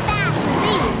Fish has fast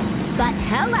lead, but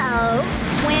hello,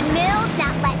 Twin Mills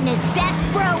not letting his best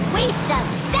bro waste a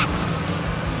sec!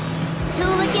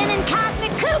 Tooligan and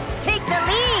Cosmic Coop take the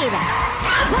lead!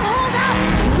 But hold up!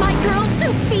 My girl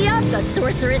Sophia, the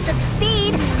sorceress of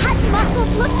speed, has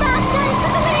muscled LaFasta into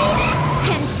the lead!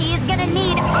 And she's gonna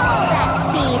need all that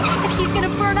speed if she's gonna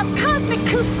burn up Cosmic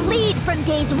Coop's lead from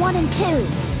days 1 and 2.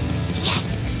 Yes!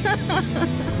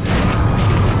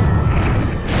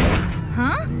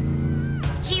 Huh?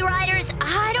 G-Riders,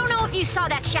 I don't know if you saw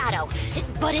that shadow,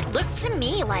 but it looked to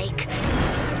me like...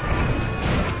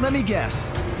 Let me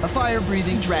guess. A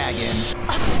fire-breathing dragon.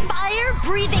 A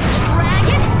fire-breathing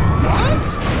dragon?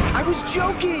 What? I was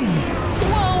joking!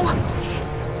 Whoa!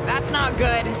 That's not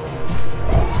good.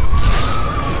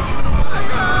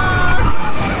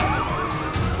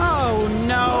 Oh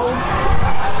no!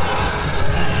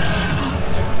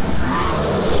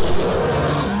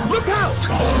 Look out!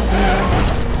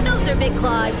 Those are big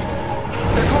claws.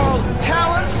 They're called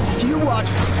talons. You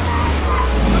watch.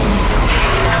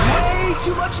 Way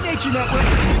too much Nature Network.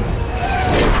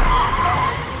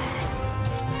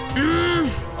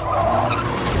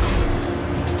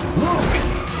 Look!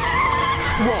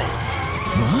 Whoa!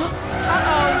 Huh?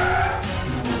 Uh-oh!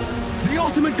 The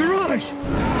ultimate garage!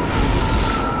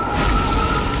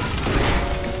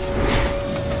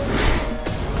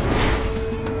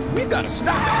 We've got to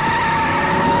stop it!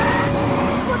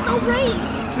 But the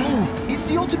race! No, it's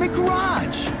the ultimate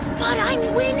garage! But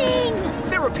I'm winning!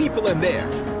 There are people in there.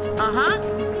 Uh-huh.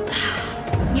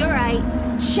 You're right.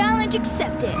 Challenge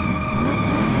accepted.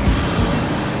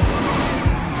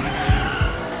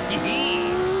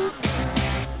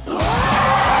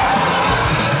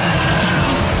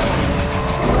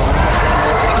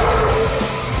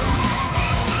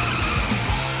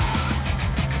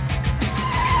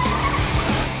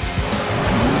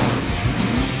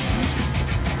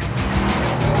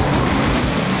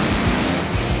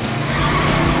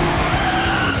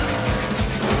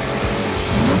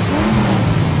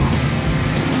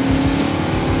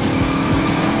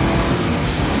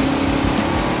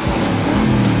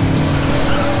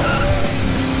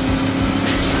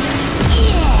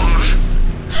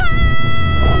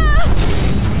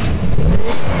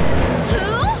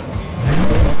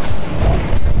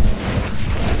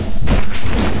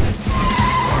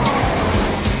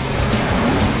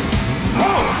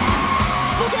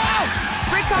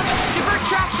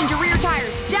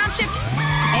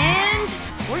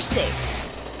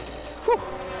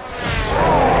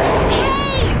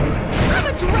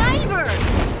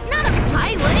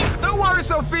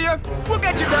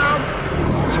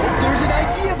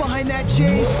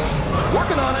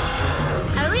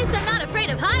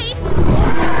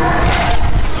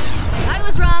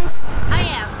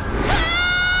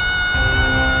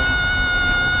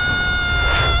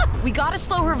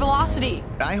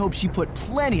 I hope she put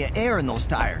plenty of air in those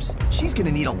tires. She's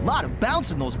gonna need a lot of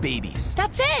bounce in those babies.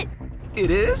 That's it! It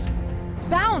is?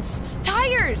 Bounce!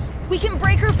 Tires! We can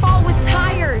break her fall with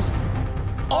tires!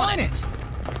 On it!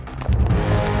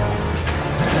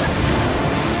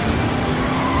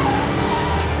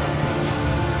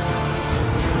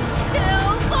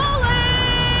 Still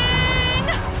falling!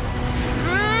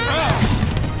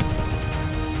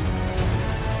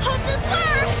 Hope this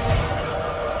works!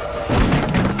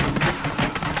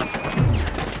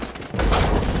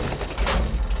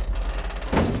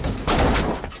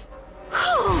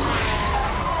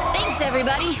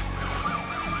 Everybody.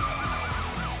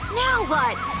 Now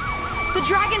what? The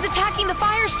dragon's attacking the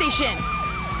fire station.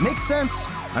 Makes sense.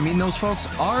 I mean, those folks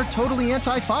are totally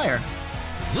anti-fire.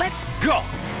 Let's go!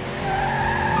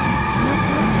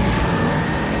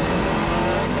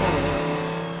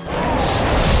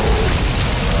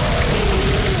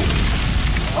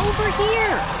 Over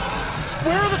here!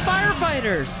 Where are the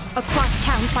firefighters? Across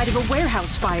town fighting a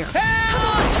warehouse fire. Hey! Come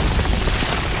on!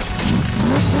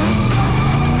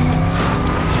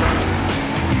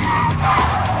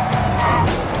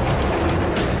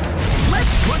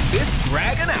 Let's put this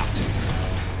dragon out.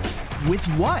 With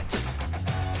what?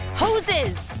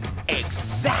 Hoses!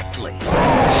 Exactly.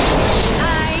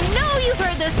 I know you've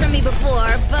heard this from me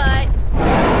before, but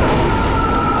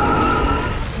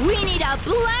we need a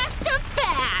blast of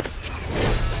fast!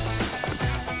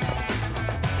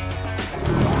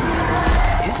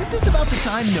 Isn't this about the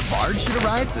time Navard should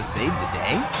arrive to save the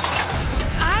day?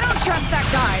 I don't trust that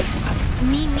guy.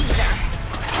 Me neither.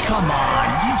 Come on,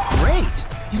 he's great.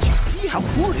 Did you see how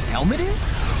cool his helmet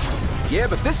is? Yeah,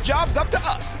 but this job's up to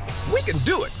us. We can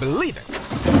do it, believe it.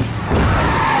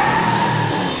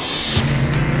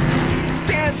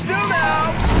 Stand still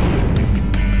now.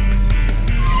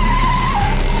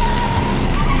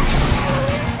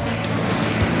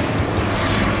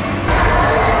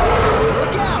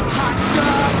 Look out, hot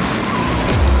stuff!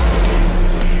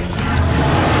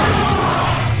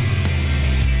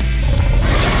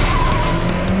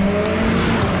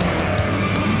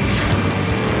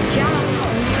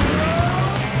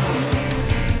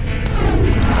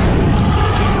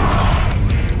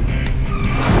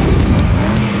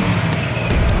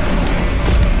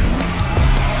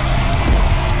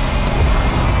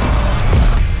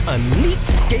 A neat,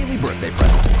 scaly birthday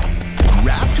present.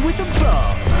 Wrapped with a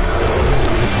bow.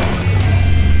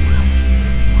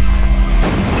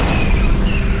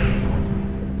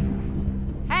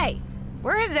 Hey,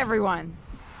 where is everyone?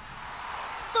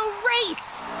 The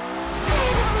race!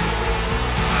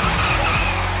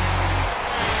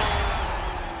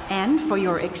 And for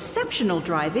your exceptional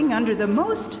driving under the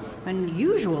most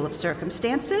unusual of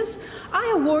circumstances,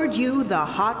 I award you the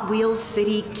Hot Wheels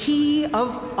City Key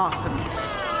of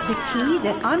Awesomeness. The key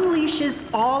that unleashes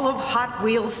all of Hot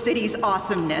Wheels City's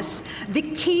awesomeness. The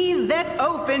key that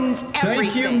opens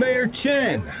everything. Thank you, Mayor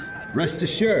Chen. Rest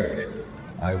assured,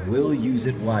 I will use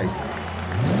it wisely.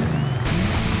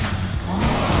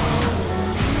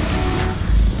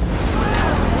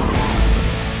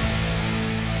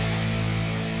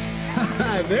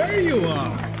 There you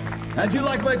are. How'd you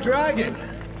like my dragon?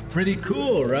 Pretty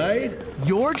cool, right?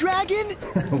 Your dragon?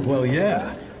 Well,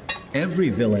 yeah. Every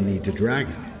villain needs a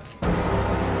dragon.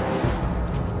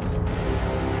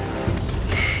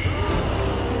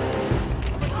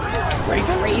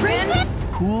 Draven?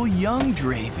 cool young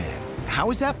Draven.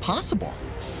 How is that possible?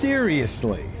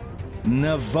 Seriously?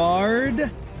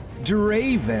 Navard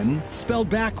Draven spelled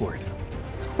backward.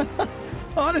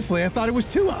 Honestly, I thought it was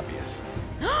too obvious.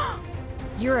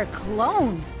 You're a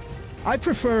clone. I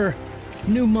prefer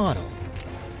new model.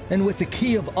 And with the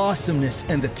key of awesomeness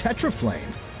and the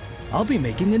Tetraflame, I'll be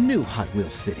making a new Hot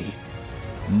Wheels city.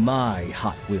 My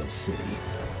Hot Wheels city.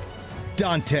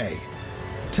 Dante,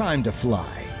 time to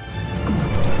fly.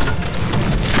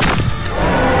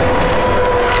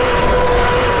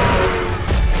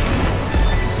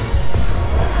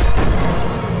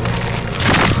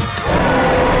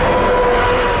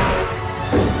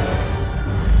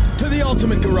 To the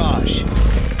ultimate garage.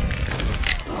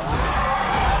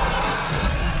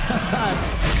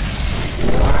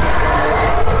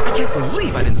 I can't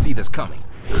believe I didn't see this coming.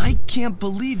 I can't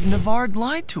believe Navard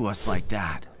lied to us like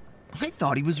that. I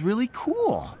thought he was really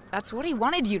cool. That's what he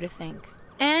wanted you to think.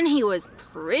 And he was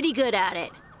pretty good at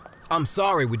it. I'm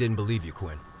sorry we didn't believe you,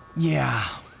 Quinn. Yeah,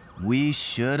 we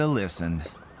should have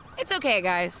listened. It's okay,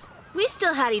 guys. We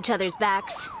still had each other's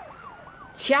backs.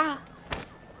 Tja.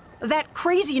 That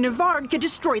crazy Navard could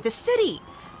destroy the city.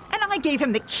 And I gave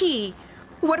him the key.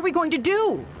 What are we going to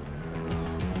do?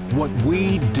 What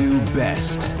we do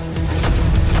best.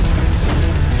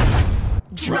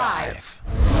 Drive.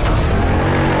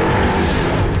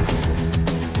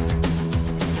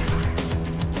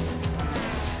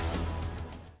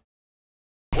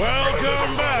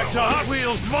 Welcome back to Hot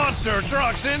Wheels Monster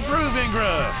Trucks Improving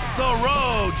Grounds, the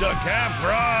road to Camp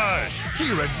Crush.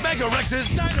 Here at Mega Rex's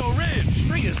Dino Ridge,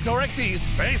 prehistoric beasts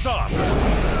face off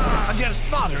against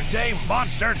modern-day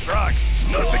monster trucks.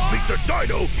 Nothing beats a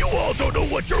dino. You all don't know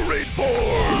what you're in for.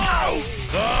 Ow!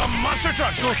 The monster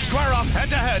trucks will square off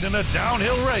head-to-head in a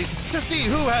downhill race to see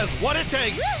who has what it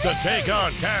takes to take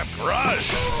on Camp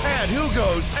Crush and who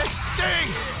goes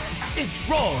extinct. It's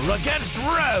Roar against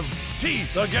Rev.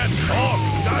 Teeth against Talk.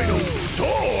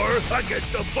 Dinosaur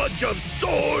against a bunch of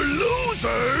sore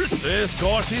losers. This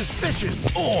course is vicious,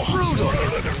 brutal,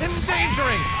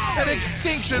 endangering, an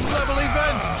extinction-level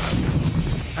event.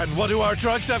 And what do our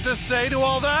trucks have to say to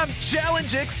all that?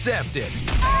 Challenge accepted.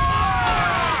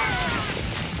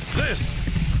 This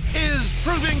is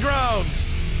Proving Grounds.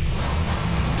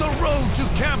 The road to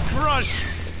Camp Crush.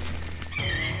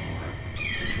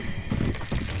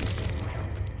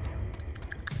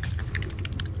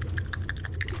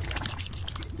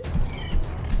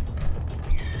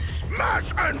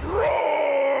 Smash and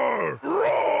roar!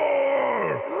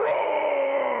 Roar!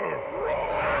 Roar!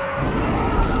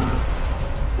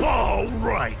 Roar! All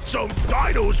right, some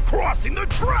dinos crossing the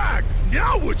track.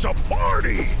 Now it's a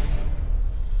party.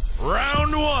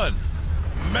 Round one,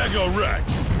 Mega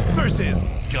Rex versus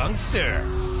Gunkster.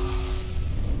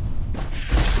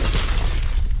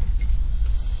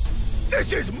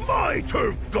 This is my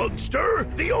turf, Gunkster!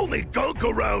 The only gunk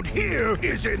around here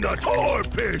is in the tar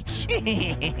pits!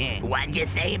 What'd you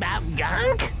say about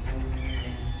gunk?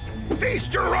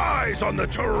 Feast your eyes on the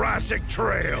Jurassic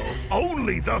Trail!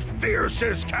 Only the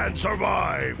fiercest can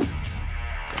survive!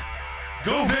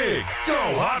 Go big!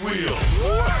 Go Hot Wheels!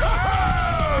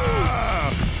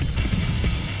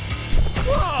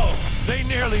 Whoa! They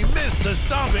nearly missed the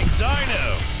stomping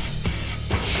dino!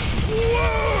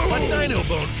 Whoa! A dino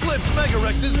bone flips Mega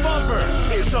Rex's bumper.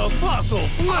 It's a fossil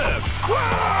flip.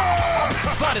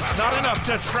 Whoa! But it's not enough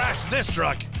to trash this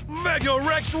truck. Mega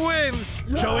Rex wins,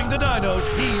 showing the dinos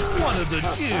he's one of the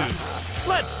dudes.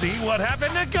 Let's see what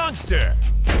happened to Gunkster.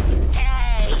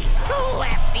 Hey, who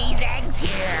left these eggs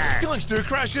here? Gunkster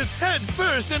crashes head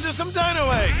first into some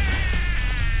dino eggs.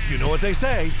 You know what they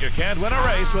say, you can't win a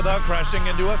race without crashing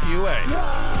into a few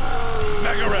eggs.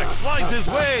 Mega Rex slides his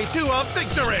way to a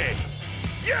victory!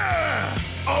 Yeah!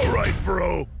 All right,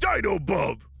 bro, Dino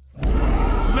Bump!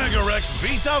 Mega Rex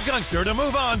beats out Gunkster to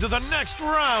move on to the next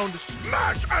round.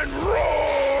 Smash and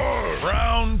roar!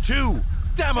 Round two,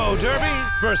 Demo Derby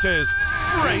versus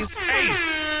Race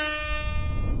Ace.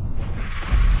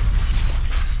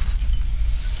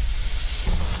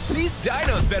 These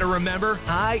dinos better remember,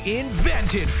 I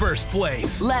invented first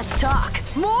place. Let's talk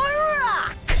more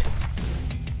rock!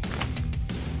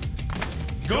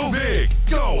 Go big,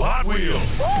 go Hot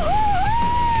Wheels!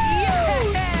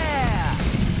 Yeah!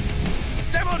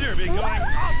 Demo Derby going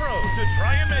off-road to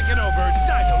try and make it over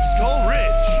Dino Skull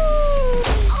Ridge.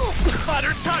 But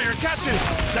her tire catches,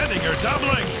 sending her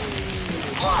tumbling.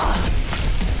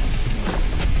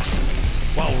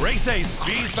 While Race Ace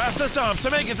speeds past the stumps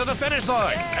to make it to the finish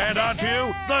line and on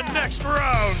to the next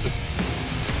round.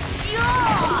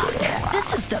 Yuck!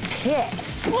 This is the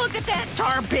pits. Look at that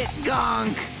tar pit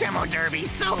gunk. Demo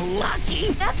Derby's so lucky.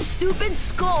 That stupid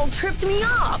skull tripped me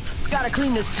up. Gotta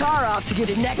clean this tar off to get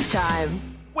it next time.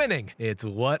 Winning, it's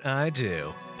what I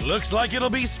do. Looks like it'll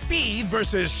be Speed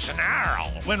versus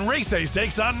Snarl when Race Ace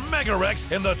takes on Mega Rex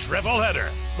in the triple header.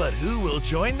 But who will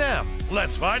join them?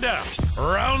 Let's find out.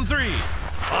 Round 3,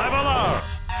 5 Alarm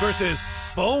versus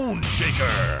Bone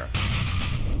Shaker.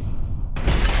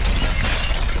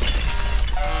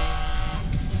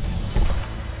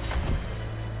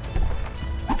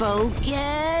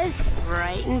 Focus,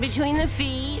 right in between the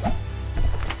feet.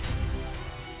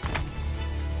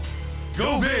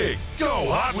 Go big,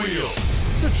 go Hot Wheels!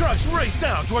 The trucks race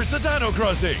down towards the Dino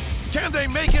Crossing. Can they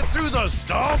make it through the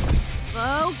stomp?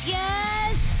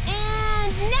 Focus,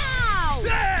 and now!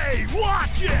 Hey,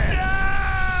 watch it!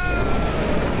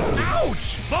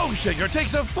 Ouch! Bone Shaker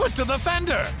takes a foot to the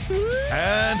fender.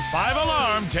 And 5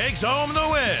 Alarm takes home the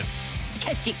win.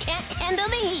 Guess you can't handle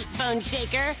the heat, Bone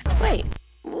Shaker. Wait,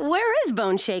 where is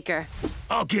Bone Shaker?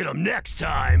 I'll get him next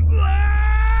time.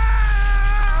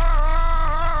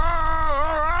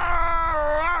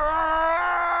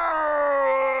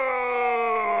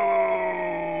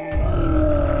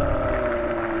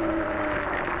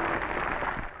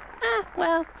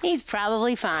 Well, he's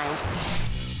probably fine.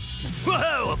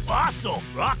 Whoa, a fossil!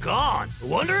 Rock on! I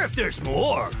wonder if there's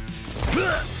more.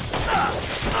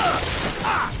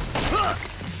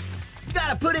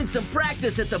 Gotta put in some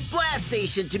practice at the blast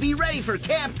station to be ready for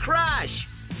Camp Crush.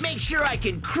 Make sure I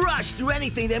can crush through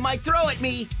anything they might throw at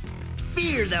me.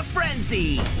 Fear the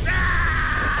frenzy.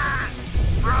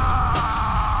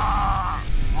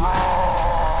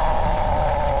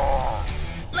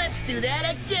 Let's do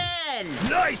that again.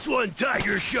 Nice one,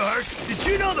 Tiger Shark. Did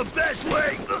you know the best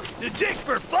way to dig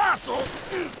for fossils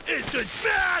is to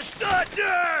smash the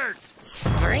dirt?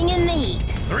 Bring in the heat.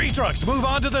 3 trucks move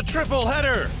on to the triple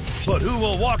header. But who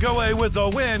will walk away with the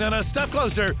win and a step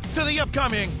closer to the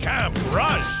upcoming Camp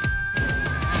Rush?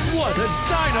 What a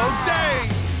Dino day!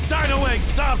 Dino Egg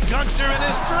stopped Gunkster in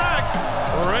his tracks.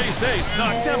 Race Ace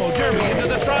knocked Demo Derby into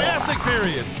the Triassic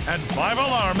period. And 5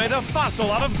 Alarm made a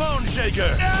fossil out of Bone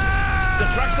Shaker. The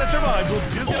trucks that survived will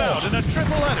duke it out in a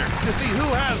triple header to see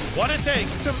who has what it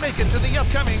takes to make it to the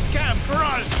upcoming Camp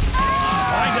Rush.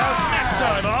 Find out next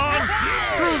time on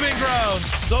Proving Grounds,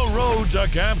 the road to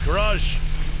Camp Crush.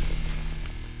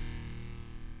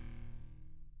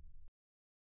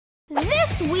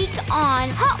 This week on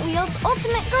Hot Wheels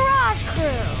Ultimate Garage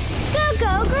Crew,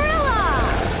 Go Gorilla!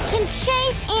 Can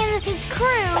Chase and his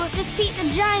crew defeat the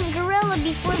giant gorilla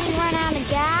before they run out of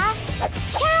gas?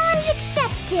 Challenge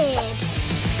accepted!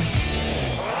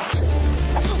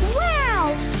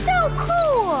 Wow, so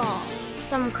cool!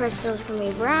 Some crystals can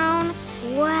be brown.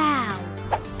 Wow,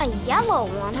 a yellow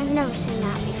one. I've never seen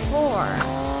that before.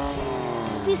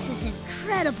 This is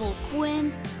incredible,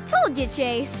 Quinn. Told you,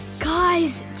 Chase.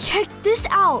 Guys, check this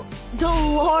out. The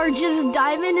largest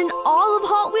diamond in all of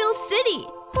Hot Wheels City.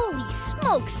 Holy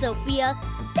smokes, Sophia.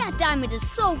 That diamond is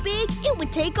so big, it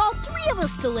would take all 3 of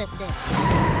us to lift it.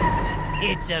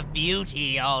 It's a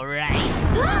beauty, all right.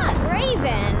 Ah,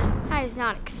 Draven! I was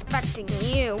not expecting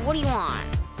you. What do you want?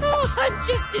 Oh, I'm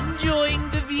just enjoying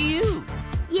the view.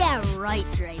 Yeah, right,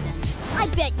 Draven. I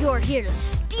bet you're here to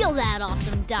steal that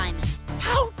awesome diamond.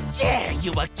 How dare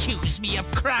you accuse me of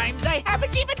crimes I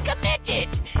haven't even committed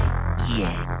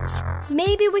yet?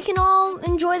 Maybe we can all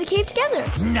enjoy the cave together.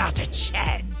 Not a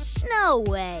chance. No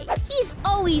way. He's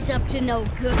always up to no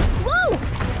good. Whoa!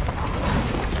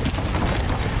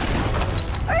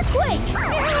 Earthquake!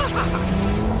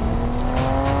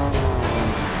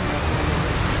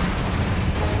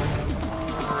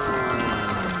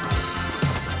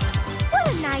 What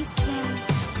a nice day.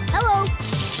 Hello.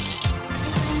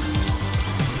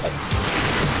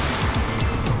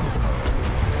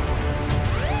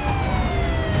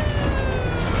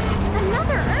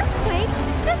 Another earthquake?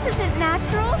 This isn't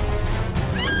natural.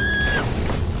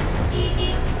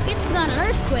 It's not an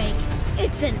earthquake.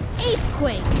 It's an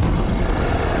apequake.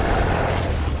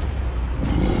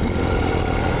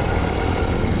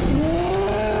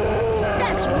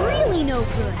 That's really no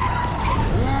good.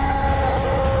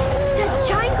 That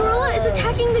giant gorilla is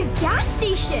attacking the gas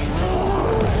station.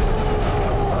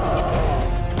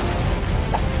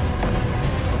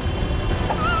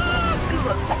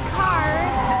 The car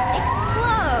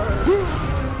explodes.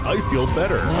 I feel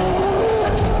better.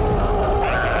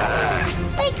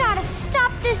 They gotta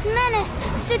stop this menace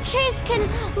so Chase can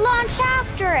launch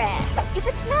after it. If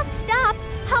it's not stopped,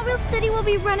 Hot Wheels City will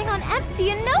be running on empty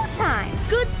in no time.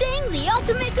 Good thing the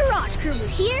Ultimate Garage Crew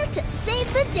is here to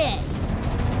save the day.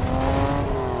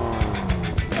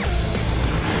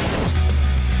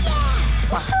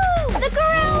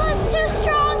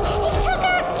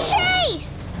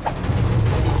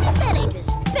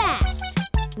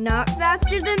 Not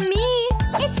faster than me.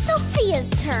 It's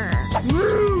Sophia's turn.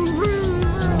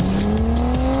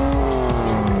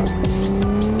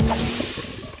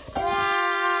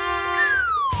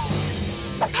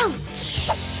 Ouch!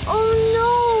 Oh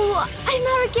no! I'm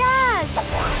out of gas!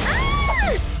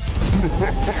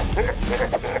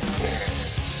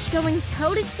 Going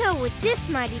toe-to-toe with this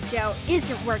mighty Joe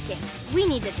isn't working. We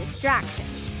need a distraction.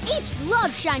 Apes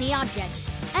love shiny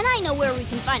objects, and I know where we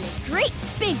can find a great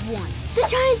big one. The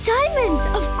giant diamond!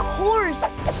 Of course!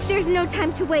 There's no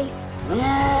time to waste. The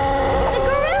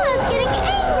gorilla's getting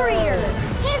angrier!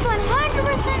 He's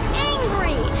 100%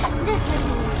 angry! This is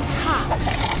gonna be tough.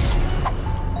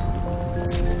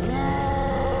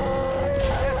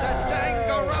 It's a dang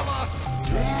gorilla!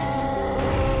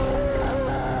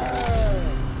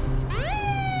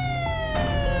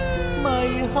 My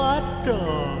hot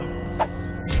dogs.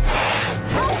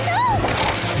 Oh no!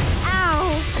 Ow!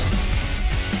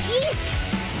 Eek!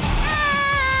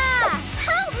 Ah!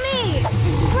 Help me!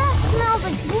 His breath smells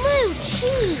like blue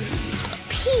cheese.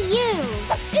 P.U.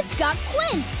 It's got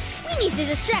Quinn. We need to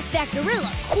distract that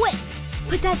gorilla quick.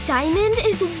 But that diamond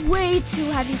is way too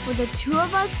heavy for the two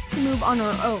of us to move on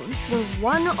our own. We're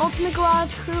one Ultimate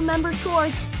Garage crew member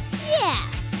short. Yeah,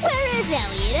 where is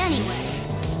Elliot anyway?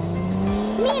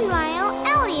 Meanwhile,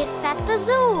 Elliot's at the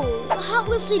zoo. The Hot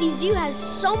Wheels City Zoo has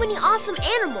so many awesome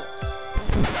animals.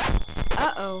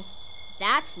 Uh-oh,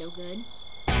 that's no good.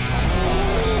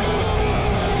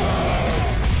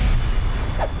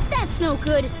 That's no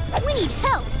good. We need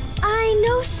help. I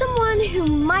know someone who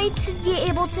might be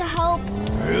able to help.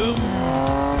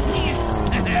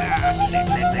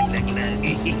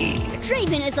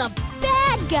 Draven is a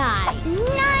bad guy.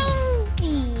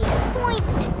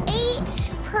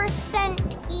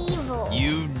 90.8% evil.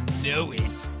 You know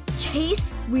it.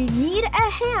 Chase, we need a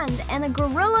hand, and the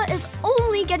gorilla is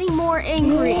only getting more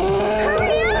angry.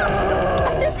 Hurry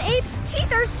up! This ape's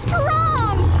teeth are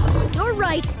strong! You're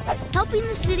right. Helping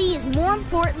the city is more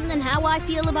important than how I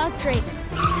feel about Draven.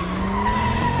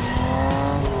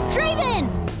 Draven!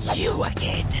 You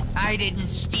again. I didn't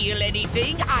steal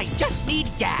anything. I just need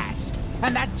gas.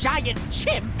 And that giant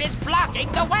chimp is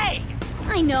blocking the way.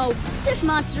 I know. This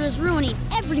monster is ruining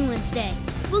everyone's day.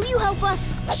 Will you help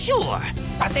us? Sure,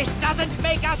 but this doesn't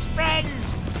make us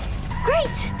friends.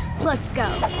 Great! Let's go.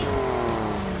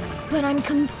 But I'm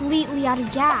completely out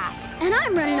of gas. And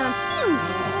I'm running on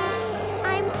fumes.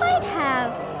 I might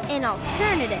have an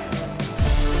alternative.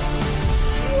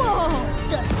 Whoa!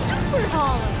 The super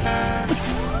hauler!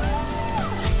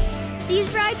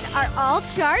 These rides are all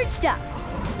charged up.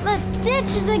 Let's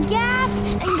ditch the gas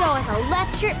and go with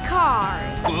electric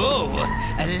cars. Whoa,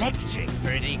 electric,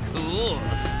 pretty cool.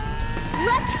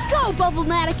 Let's go,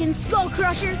 Bubble-matic and Skull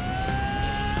Crusher!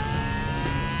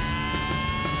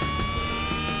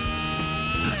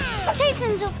 Chase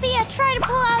and Sophia try to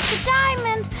pull out the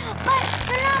diamond, but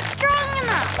they're not strong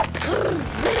enough.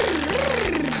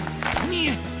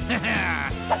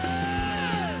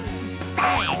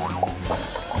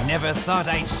 Never thought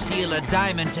I'd steal a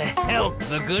diamond to help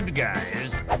the good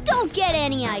guys. Don't get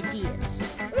any ideas.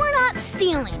 We're not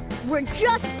stealing. We're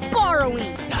just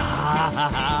borrowing.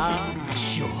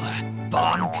 Sure.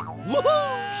 Bonk.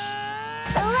 Whoosh!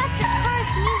 The electric cars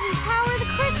can even power the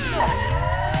crystal.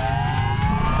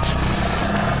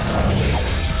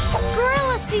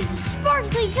 Gorilla sees the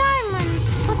sparkly diamond,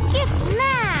 but gets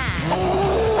mad.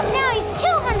 Now he's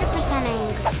 200%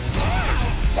 angry.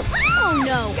 Oh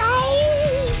no!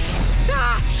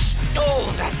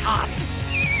 Oh, that's hot!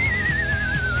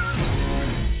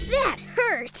 That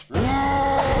hurt!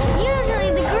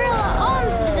 Usually the gorilla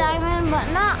owns the diamond, but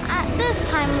not at this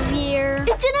time of year.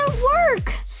 It didn't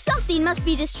work! Something must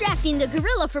be distracting the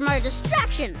gorilla from our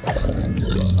distraction.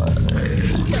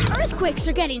 The earthquakes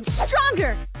are getting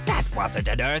stronger! That wasn't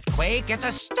an earthquake, it's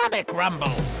a stomach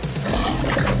rumble.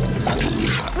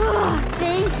 Oh,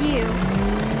 thank you.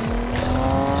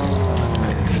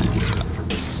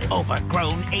 This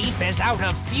overgrown ape is out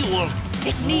of fuel.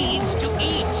 It needs to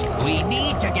eat. We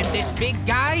need to get this big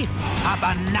guy a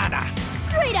banana.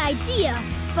 Great idea,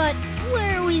 but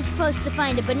where are we supposed to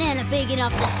find a banana big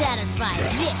enough to satisfy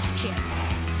this chip?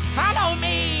 Follow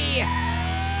me!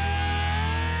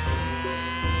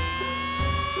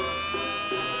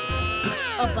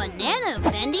 A banana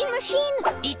vending machine?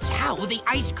 It's how the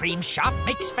ice cream shop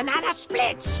makes banana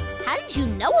splits. How did you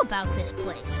know about this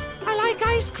place? I like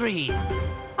ice cream.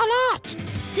 A lot.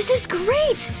 This is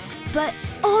great! But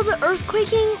all the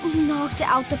earthquaking knocked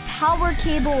out the power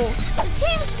cables. The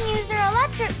team can use their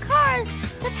electric cars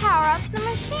to power up the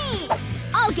machine.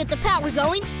 I'll get the power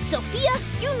going. Sophia,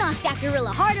 you knock that gorilla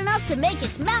hard enough to make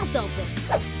its mouth open.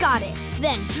 Got it.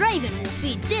 Then Draven will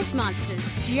feed this monster's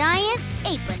giant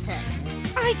appetite.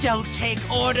 I don't take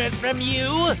orders from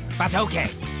you, but okay.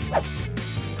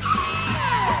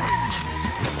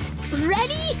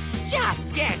 Ready?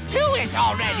 Just get to it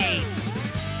already!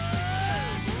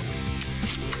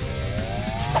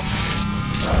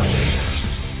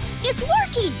 It's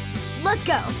working! Let's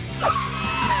go.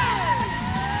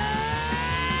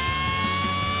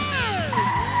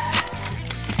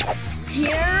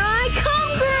 Here I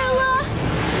come, gorilla!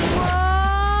 Whoa!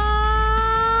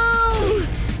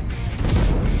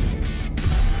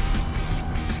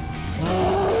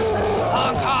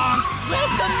 Honk honk!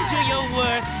 Welcome to your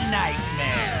worst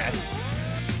nightmare.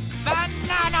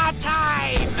 Banana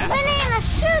time! Banana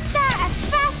shoots out as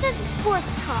fast as a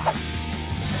sports car.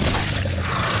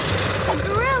 The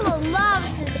gorilla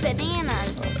loves his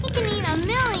bananas. He can eat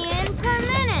 1,000,000 per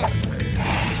minute.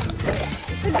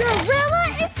 The gorilla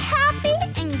is happy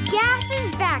and gas is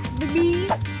back, baby.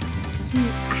 You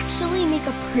actually make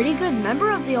a pretty good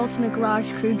member of the Ultimate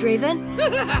Garage Crew, Draven.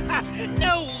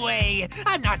 No way!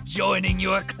 I'm not joining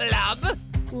your club!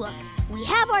 Look, we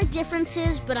have our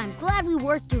differences, but I'm glad we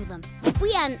worked through them. If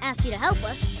we hadn't asked you to help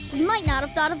us, we might not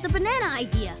have thought of the banana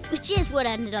idea, which is what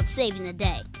ended up saving the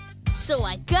day. So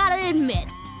I gotta admit,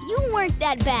 you weren't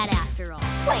that bad after all.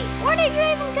 Wait, where did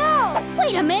Draven go?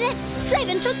 Wait a minute!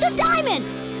 Draven took the diamond!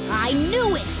 I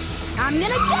knew it! I'm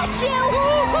gonna get you!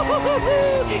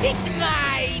 It's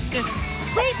mine!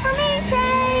 Wait for me,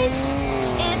 Chase!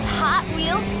 It's Hot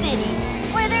Wheels City,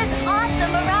 where there's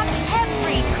awesome around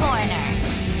every corner.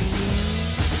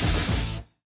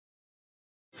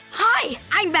 Hi,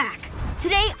 I'm back.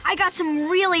 Today, I got some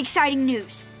really exciting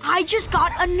news. I just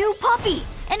got a new puppy,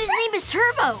 and his name is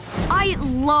Turbo. I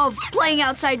love playing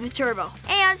outside with Turbo,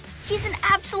 and he's an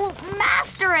absolute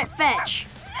master at fetch.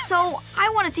 So I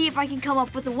want to see if I can come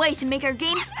up with a way to make our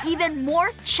games even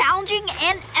more challenging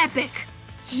and epic.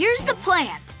 Here's the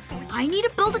plan. I need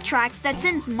to build a track that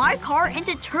sends my car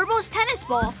into Turbo's tennis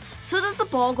ball so that the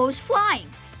ball goes flying.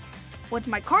 Once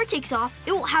my car takes off,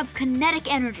 it will have kinetic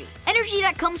energy, energy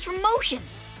that comes from motion.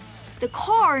 The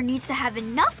car needs to have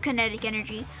enough kinetic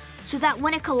energy so that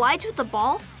when it collides with the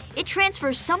ball, it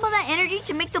transfers some of that energy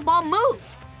to make the ball move.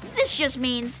 This just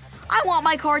means I want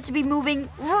my car to be moving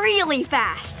really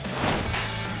fast.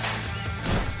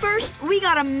 First, we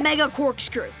got a mega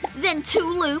corkscrew, then 2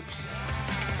 loops,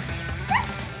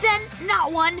 then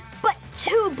not 1, but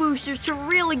 2 boosters to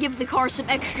really give the car some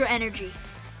extra energy.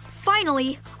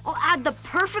 Finally, I'll add the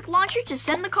perfect launcher to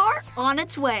send the car on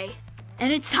its way.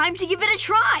 And it's time to give it a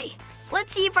try.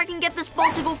 Let's see if I can get this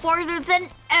ball to go farther than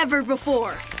ever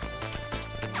before.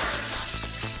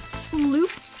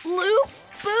 Loop, loop,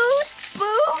 boost,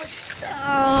 boost.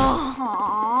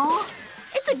 Aww.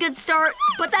 It's a good start,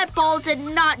 but that ball did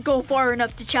not go far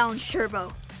enough to challenge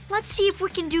Turbo. Let's see if we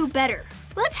can do better.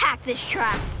 Let's hack this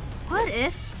track. What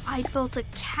if I built a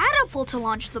catapult to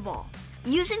launch the ball?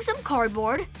 Using some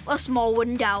cardboard, a small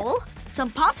wooden dowel,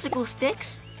 some popsicle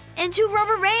sticks, and 2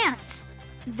 rubber bands.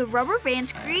 The rubber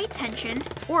bands create tension,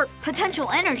 or potential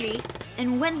energy,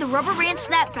 and when the rubber bands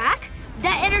snap back,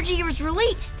 that energy is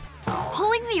released,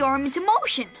 pulling the arm into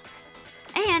motion.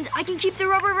 And I can keep the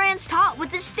rubber bands taut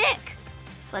with this stick.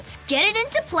 Let's get it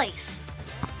into place.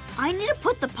 I need to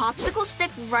put the popsicle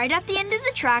stick right at the end of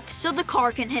the track so the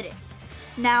car can hit it.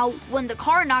 Now, when the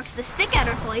car knocks the stick out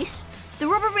of place, the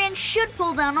rubber band should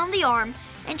pull down on the arm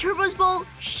and Turbo's ball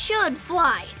should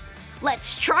fly.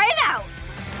 Let's try it out.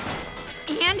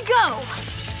 And go.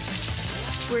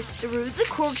 We're through the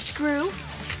corkscrew.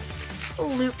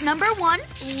 Loop number 1,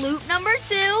 loop number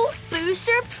 2,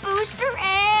 booster, booster,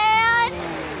 and...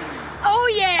 oh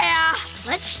yeah!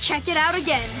 Let's check it out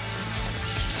again.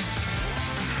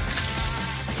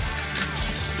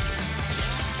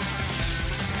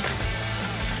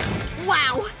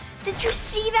 Wow, did you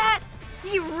see that?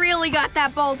 You really got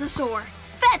that ball to soar.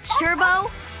 Fetch,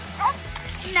 Turbo!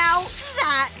 Now,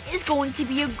 that is going to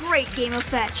be a great game of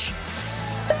fetch.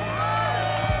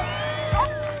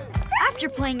 After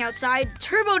playing outside,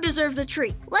 Turbo deserves a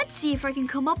treat. Let's see if I can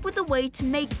come up with a way to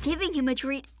make giving him a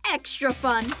treat extra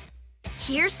fun.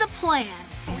 Here's the plan.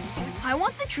 I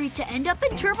want the treat to end up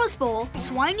in Turbo's bowl,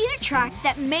 so I need a track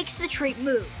that makes the treat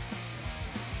move.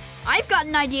 I've got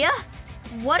an idea.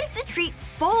 What if the treat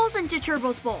falls into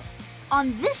Turbo's bowl?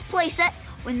 On this playset,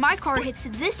 when my car hits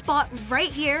this spot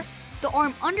right here, the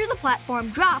arm under the platform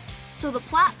drops, so the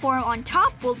platform on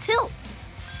top will tilt.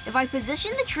 If I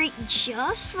position the treat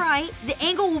just right, the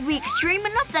angle will be extreme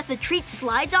enough that the treat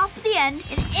slides off the end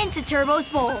and into Turbo's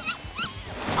bowl.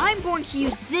 I'm going to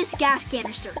use this gas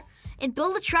canister. and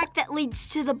build a track that leads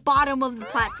to the bottom of the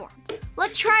platform.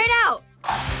 Let's try it out.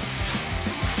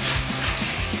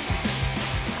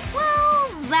 Well,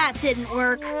 that didn't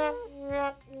work.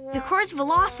 The car's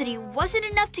velocity wasn't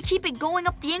enough to keep it going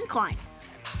up the incline.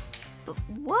 But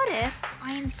what if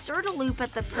I insert a loop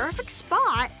at the perfect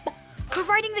spot,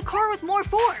 providing the car with more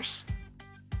force?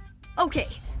 Okay,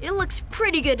 it looks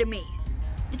pretty good to me.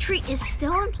 The tree is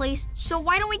still in place, so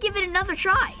why don't we give it another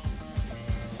try?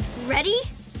 Ready?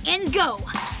 And go.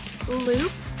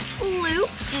 Loop, loop,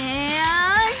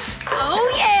 and...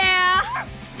 oh yeah!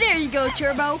 There you go,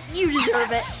 Turbo. You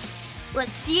deserve it.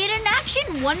 Let's see it in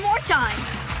action one more time.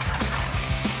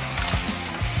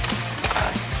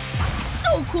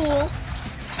 So cool.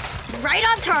 Right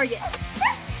on target.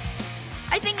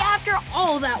 I think after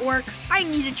all that work, I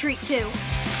need a treat too.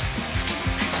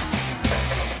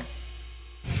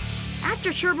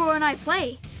 After Turbo and I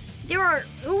play, there are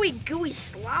ooey gooey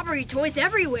slobbery toys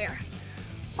everywhere.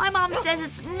 My mom says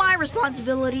it's my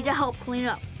responsibility to help clean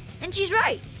up, and she's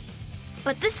right.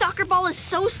 But this soccer ball is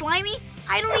so slimy,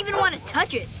 I don't even want to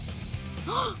touch it.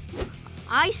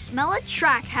 I smell a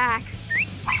track hack.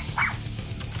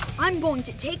 I'm going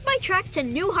to take my track to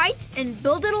new heights and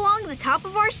build it along the top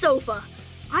of our sofa.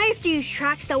 I have to use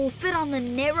tracks that will fit on the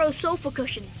narrow sofa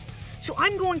cushions. So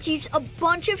I'm going to use a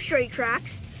bunch of straight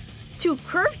tracks, 2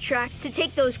 curved tracks to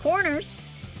take those corners,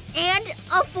 and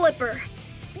a flipper,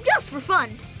 just for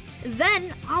fun.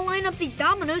 Then I'll line up these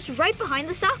dominoes right behind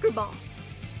the soccer ball.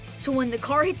 So when the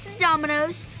car hits the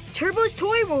dominoes, Turbo's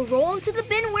toy will roll into the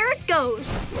bin where it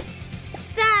goes.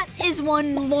 That is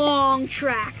one long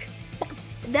track.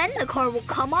 Then the car will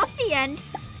come off the end,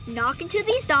 knock into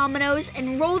these dominoes,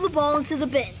 and roll the ball into the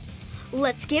bin.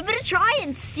 Let's give it a try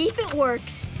and see if it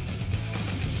works.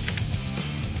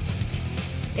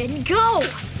 And go!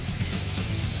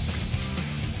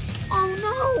 Oh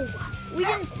no! We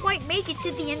didn't quite make it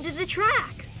to the end of the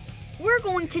track. We're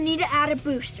going to need to add a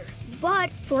booster.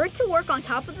 But for it to work on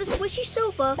top of the squishy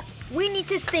sofa, we need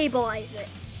to stabilize it.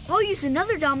 I'll use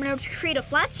another domino to create a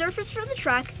flat surface for the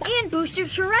track and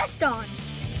boosters to rest on.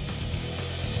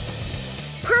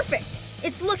 Perfect!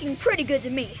 It's looking pretty good to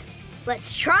me.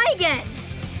 Let's try again.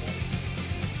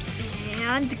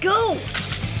 And go!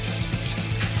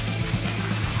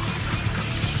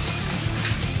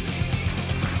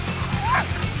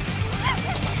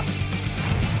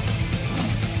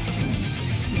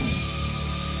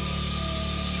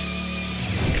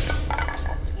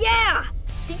 Yeah!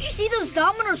 Did you see those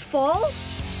dominoes fall?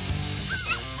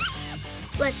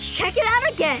 Let's check it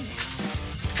out again.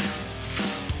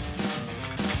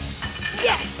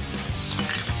 Yes!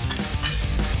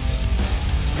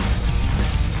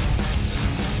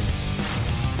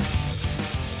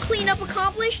 Cleanup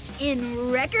accomplished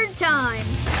in record time.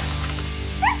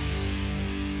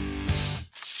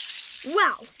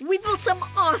 Wow, we built some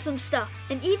awesome stuff.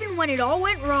 And even when it all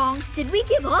went wrong, did we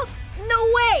give up?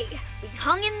 No way! We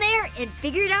hung in there and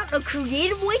figured out a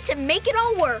creative way to make it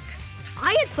all work.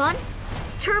 I had fun.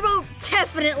 Turbo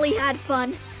definitely had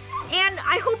fun. And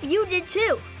I hope you did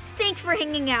too. Thanks for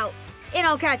hanging out. And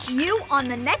I'll catch you on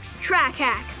the next track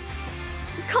hack.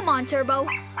 Come on, Turbo.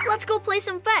 Let's go play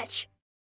some fetch.